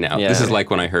wrapped right now. Yeah. This is like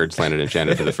when I heard Slanted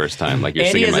Enchanted for the first time, like you're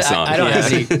Andy singing my song. I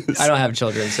don't have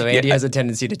children, so Andy has a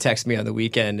tendency to text me on the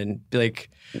weekend and be like,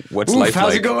 what's life how's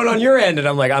like? it going on your end? And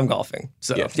I'm like, I'm golfing.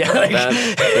 So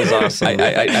that is awesome.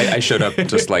 I showed up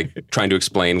just like trying to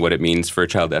explain what it means for a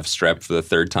child to have strep for the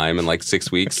 3rd time in like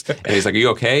 6 weeks. And he's like, are you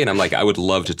okay? And I'm like, I would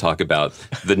love to talk about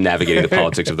the navigating the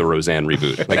politics of the Roseanne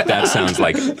reboot. Like that sounds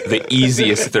like the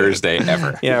easiest Thursday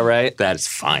ever. Yeah, right. That's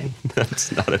fine.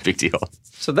 That's not a big deal.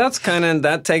 So that's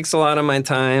that takes a lot of my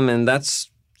time, and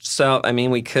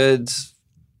we could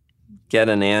get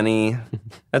a nanny.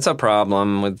 That's a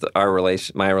problem with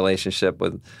my relationship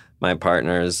with my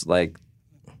partners. Like,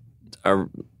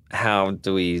 how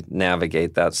do we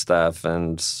navigate that stuff?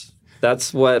 And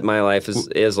that's what my life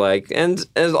is like. And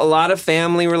a lot of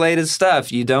family related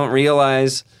stuff. You don't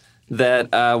realize that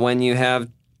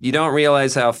you don't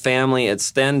realize how family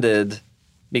extended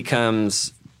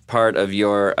becomes part of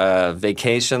your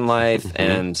vacation life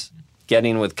and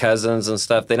getting with cousins and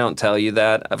stuff. They don't tell you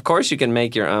that. Of course, you can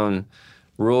make your own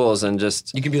rules and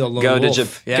just You can be the lone go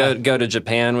wolf. go to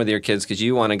Japan with your kids because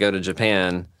you want to go to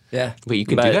Japan. Yeah. But you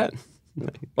can do that.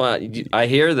 Well, I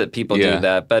hear that people Yeah. do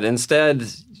that, but instead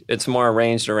it's more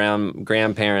arranged around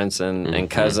grandparents and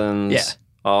cousins.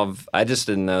 Yeah. I just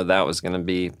didn't know that was going to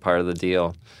be part of the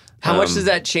deal. How much does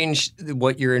that change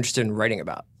what you're interested in writing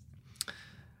about?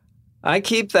 I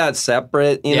keep that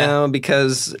separate, you know,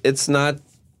 because it's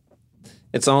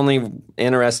only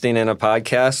interesting in a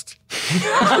podcast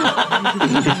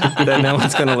that no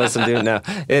one's going to listen to. No,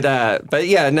 but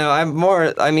yeah, no,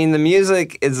 the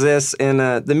music exists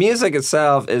the music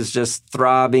itself is just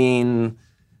throbbing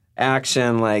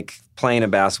action, like playing a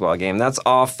basketball game. That's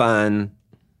all fun.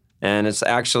 And it's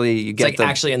actually,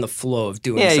 actually in the flow of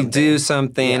doing something. Yeah, something. you do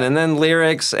something. And then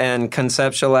lyrics and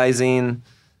conceptualizing.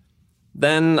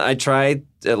 Then I try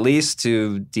at least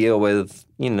to deal with,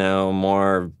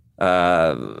 more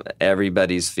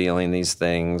everybody's feeling these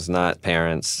things, not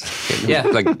parents. Yeah,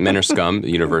 like men are scum,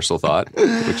 the universal thought,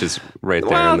 which is right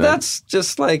there. Well, that's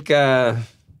just like, that's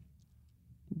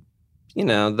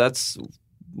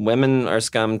women are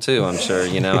scum too, I'm sure.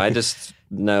 I just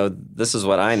know this is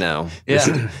what I know.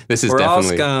 Yeah. This is We're all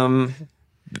definitely scum.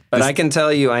 But I can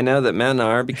tell you, I know that men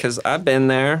are because I've been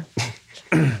there.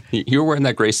 You were wearing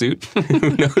that gray suit.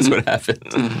 Who knows what happened?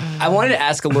 I wanted to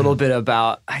ask a little bit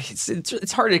about.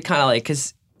 It's hard to kind of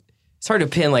because it's hard to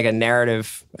pin like a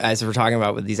narrative as we're talking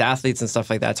about with these athletes and stuff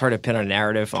like that. It's hard to pin a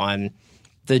narrative on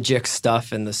the Jix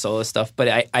stuff and the solo stuff.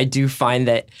 But I do find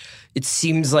that it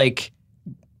seems like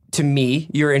to me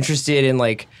you're interested in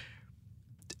like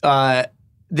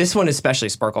this one especially,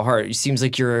 Sparkle Heart. It seems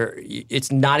like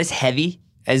it's not as heavy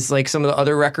as like some of the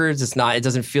other records. It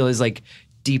doesn't feel as like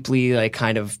deeply like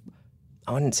kind of,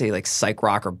 I wouldn't say like psych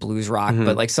rock or blues rock,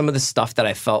 but like some of the stuff that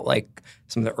I felt like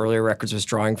some of the earlier records was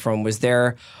drawing from. Was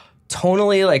there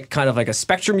tonally like kind of like a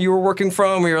spectrum you were working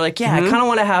from where you're like, I kind of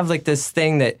want to have like this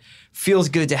thing that feels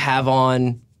good to have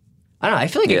on? I don't know. I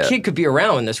feel like a kid could be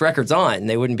around when this record's on and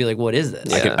they wouldn't be like, what is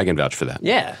this? I can vouch for that.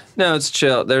 Yeah. No, it's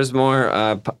chill. There's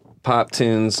more pop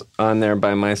tunes on there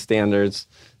by my standards.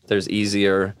 There's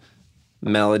easier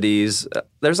melodies.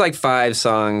 There's like 5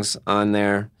 songs on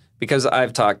there because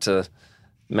I've talked to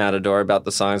Matador about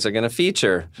the songs they're going to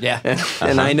feature. Yeah.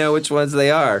 And I know which ones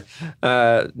they are.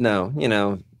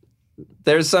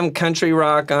 There's some country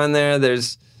rock on there.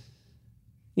 There's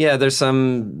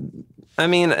some,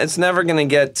 it's never going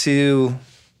to get too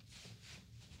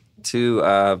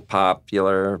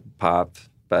popular pop,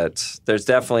 but there's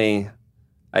definitely,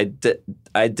 I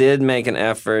did make an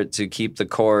effort to keep the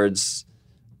chords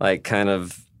like kind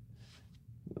of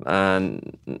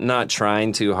not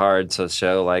trying too hard to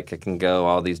show like it can go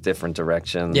all these different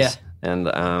directions. Yeah.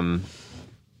 And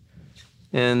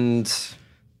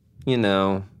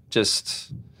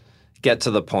just get to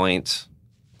the point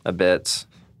a bit.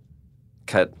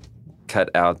 Cut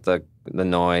out the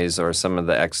noise or some of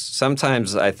the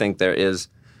sometimes I think that's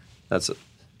a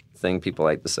thing people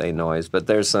like to say noise, but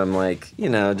there's some like,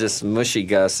 just mushy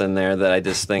gus in there that I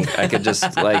just think I could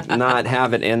just like not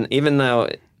have it in, even though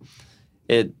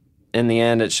it in the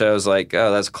end it shows like,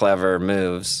 oh, that's clever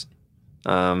moves.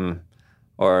 And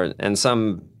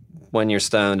some, when you're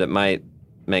stoned, it might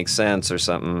make sense or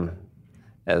something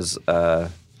as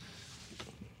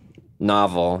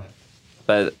novel.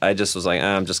 But I just was like,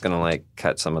 I'm just going to like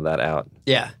cut some of that out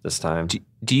this time.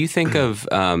 Do you think of,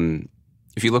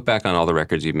 if you look back on all the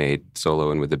records you made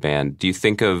solo and with the band, do you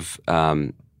think of,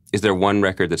 is there one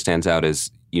record that stands out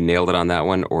as you nailed it on that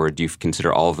one, or do you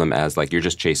consider all of them as like you're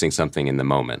just chasing something in the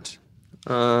moment?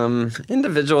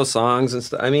 Individual songs and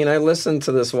stuff. I listened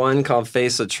to this one called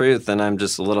Face of Truth, and I'm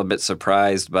just a little bit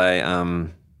surprised by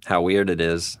how weird it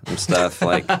is and stuff.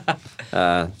 Like,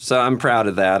 so I'm proud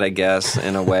of that, I guess,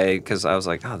 in a way, because I was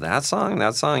like, oh, that song,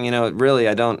 really,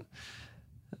 I don't.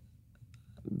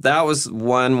 That was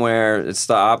one where it's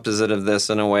the opposite of this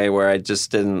in a way where I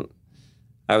just didn't.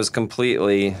 I was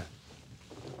completely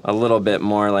a little bit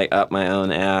more like up my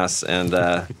own ass and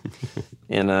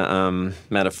in a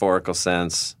metaphorical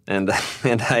sense, and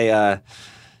I.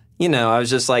 I was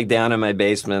just like down in my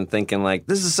basement thinking like,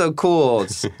 this is so cool.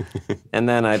 And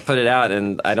then I put it out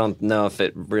and I don't know if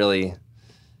it really,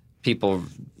 people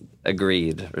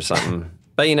agreed or something.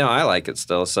 But, I like it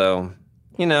still. So,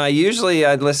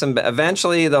 I'd listen, but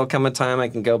eventually there'll come a time I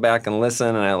can go back and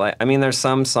listen. And there's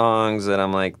some songs that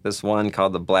I'm like, this one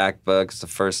called The Black Book. It's the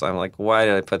first time I'm like, why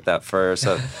did I put that first?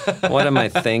 So, what am I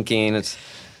thinking? It's,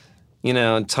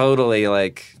 totally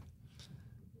like,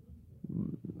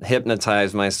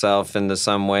 hypnotize myself into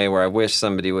some way where I wish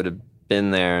somebody would have been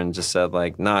there and just said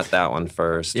like, not that one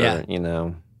first. Yeah.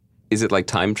 Or, is it like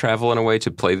time travel in a way to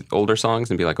play older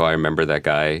songs and be like, oh, I remember that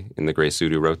guy in the gray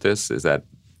suit who wrote this? Is that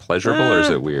pleasurable or is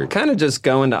it weird? Kind of just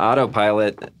go into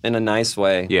autopilot in a nice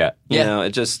way. Yeah. You know,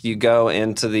 it just, you go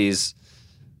into these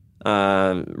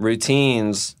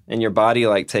routines and your body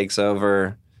like takes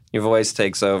over, your voice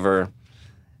takes over,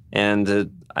 and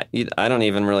I don't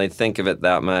even really think of it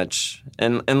that much,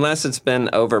 and unless it's been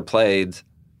overplayed,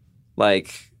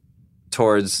 like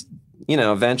towards, you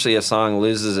know, eventually a song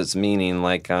loses its meaning,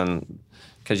 like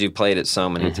because you played it so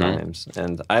many times.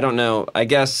 And I don't know, I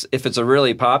guess if it's a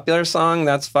really popular song,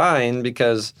 that's fine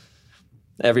because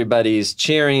everybody's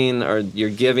cheering or you're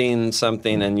giving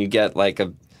something and you get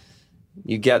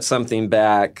something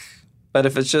back. But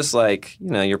if it's just like, you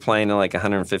know, you're playing to like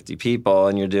 150 people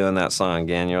and you're doing that song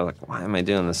again, you're like, why am I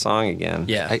doing this song again?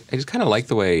 Yeah. I just kind of like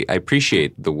the way, I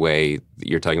appreciate the way that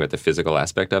you're talking about the physical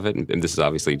aspect of it. And this is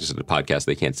obviously just a podcast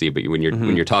they can't see, but when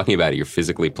you're talking about it, you're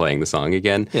physically playing the song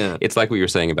again. Yeah. It's like what you were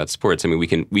saying about sports. I mean,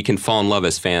 we can fall in love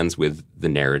as fans with the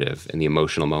narrative and the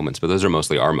emotional moments, but those are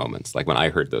mostly our moments. Like when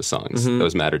I heard those songs,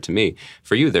 those mattered to me.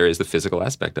 For you, there is the physical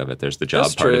aspect of it. There's the job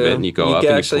That's part true. of it, and you go up and you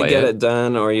actually play get it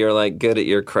done, or you're like good at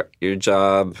your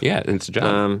job. Yeah, it's a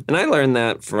job. And I learned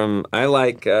that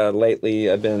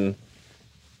lately I've been,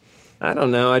 I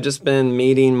don't know, I've just been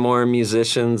meeting more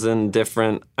musicians and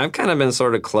I've kind of been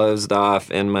sort of closed off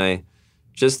in my,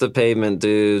 just the Pavement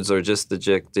dudes or just the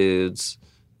Jick dudes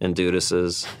and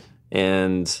dudesses.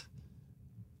 And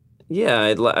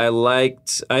yeah,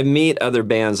 I meet other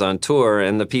bands on tour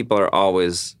and the people are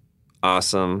always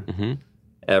awesome.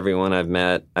 Everyone I've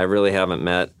met, I really haven't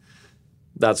met.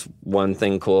 That's one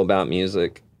thing cool about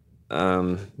music.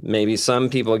 Maybe some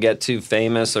people get too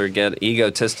famous or get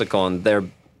egotistical,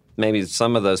 and maybe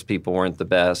some of those people weren't the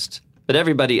best. But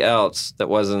everybody else that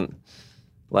wasn't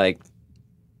like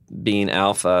being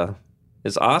alpha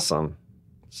is awesome.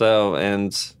 So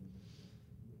and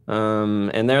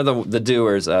they're the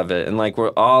doers of it, and like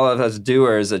we're all of us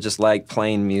doers that just like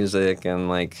playing music and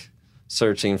like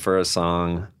searching for a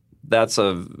song. That's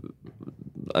a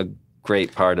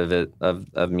great part of it,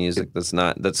 of music that's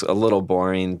a little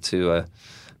boring to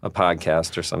a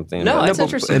podcast or something. No, it's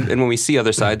interesting. And when we see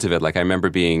other sides of it, like I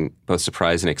remember being both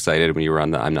surprised and excited when you were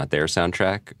on the I'm Not There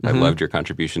soundtrack. I loved your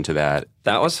contribution to that.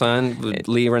 That was fun.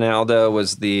 Lee Ronaldo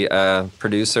was the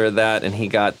producer of that, and he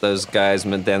got those guys,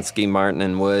 Medenski, Martin,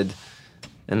 and Wood,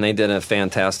 and they did a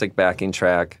fantastic backing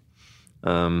track.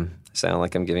 Sound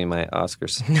like I'm giving my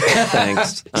Oscars.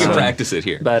 Thanks. You can practice it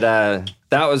here. But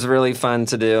that was really fun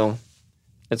to do.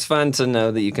 It's fun to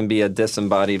know that you can be a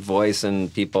disembodied voice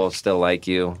and people still like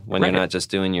you when you're not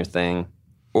just doing your thing.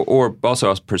 Or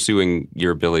also pursuing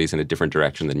your abilities in a different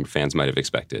direction than your fans might have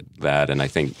expected. That, and I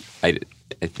think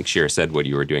Shira said what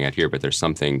you were doing out here, but there's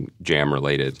something jam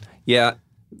related. Yeah,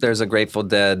 there's a Grateful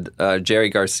Dead, Jerry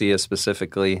Garcia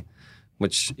specifically,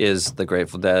 which is the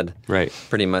Grateful Dead. Right.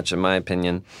 Pretty much, in my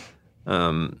opinion.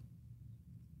 A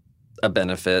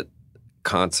benefit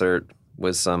concert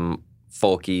with some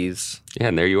folkies. Yeah,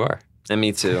 and there you are. And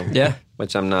me too. Yeah.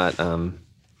 Which I'm not.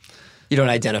 You don't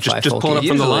identify just pulling up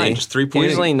from the line, just 3 points.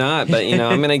 Usually not, but you know,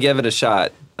 I'm gonna give it a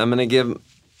shot. I'm gonna give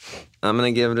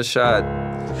it a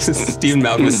shot. Stephen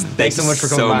Malkmus, thanks so much for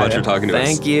coming by. For talking to us.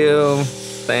 Thank you.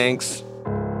 Thanks.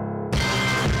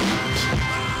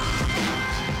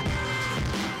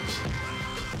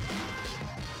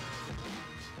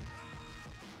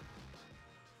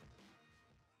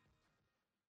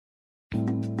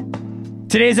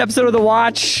 Today's episode of The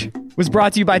Watch was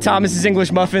brought to you by Thomas's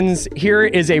English Muffins. Here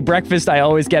is a breakfast I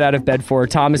always get out of bed for,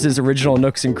 Thomas's original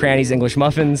Nooks and Crannies English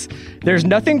Muffins. There's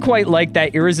nothing quite like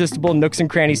that irresistible Nooks and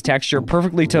Crannies texture,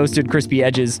 perfectly toasted, crispy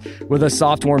edges with a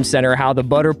soft, warm center. How the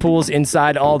butter pools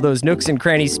inside all those Nooks and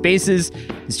Crannies spaces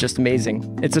is just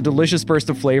amazing. It's a delicious burst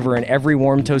of flavor in every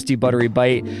warm, toasty, buttery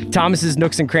bite. Thomas's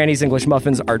Nooks and Crannies English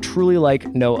Muffins are truly like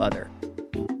no other.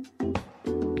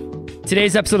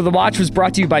 Today's episode of The Watch was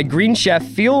brought to you by Green Chef.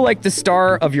 Feel like the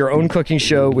star of your own cooking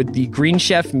show with the Green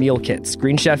Chef meal kits.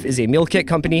 Green Chef is a meal kit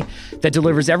company that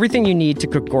delivers everything you need to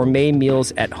cook gourmet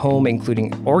meals at home,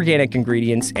 including organic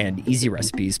ingredients and easy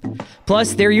recipes.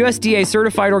 Plus, they're USDA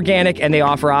certified organic, and they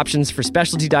offer options for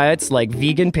specialty diets like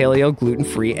vegan, paleo,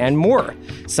 gluten-free, and more.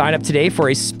 Sign up today for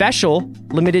a special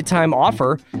limited time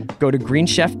offer. Go to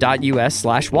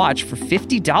greenchef.us/watch for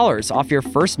 $50 off your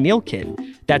first meal kit.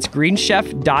 That's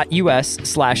greenchef.us/WATCH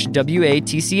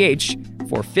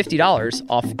for $50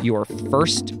 off your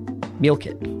first meal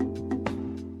kit.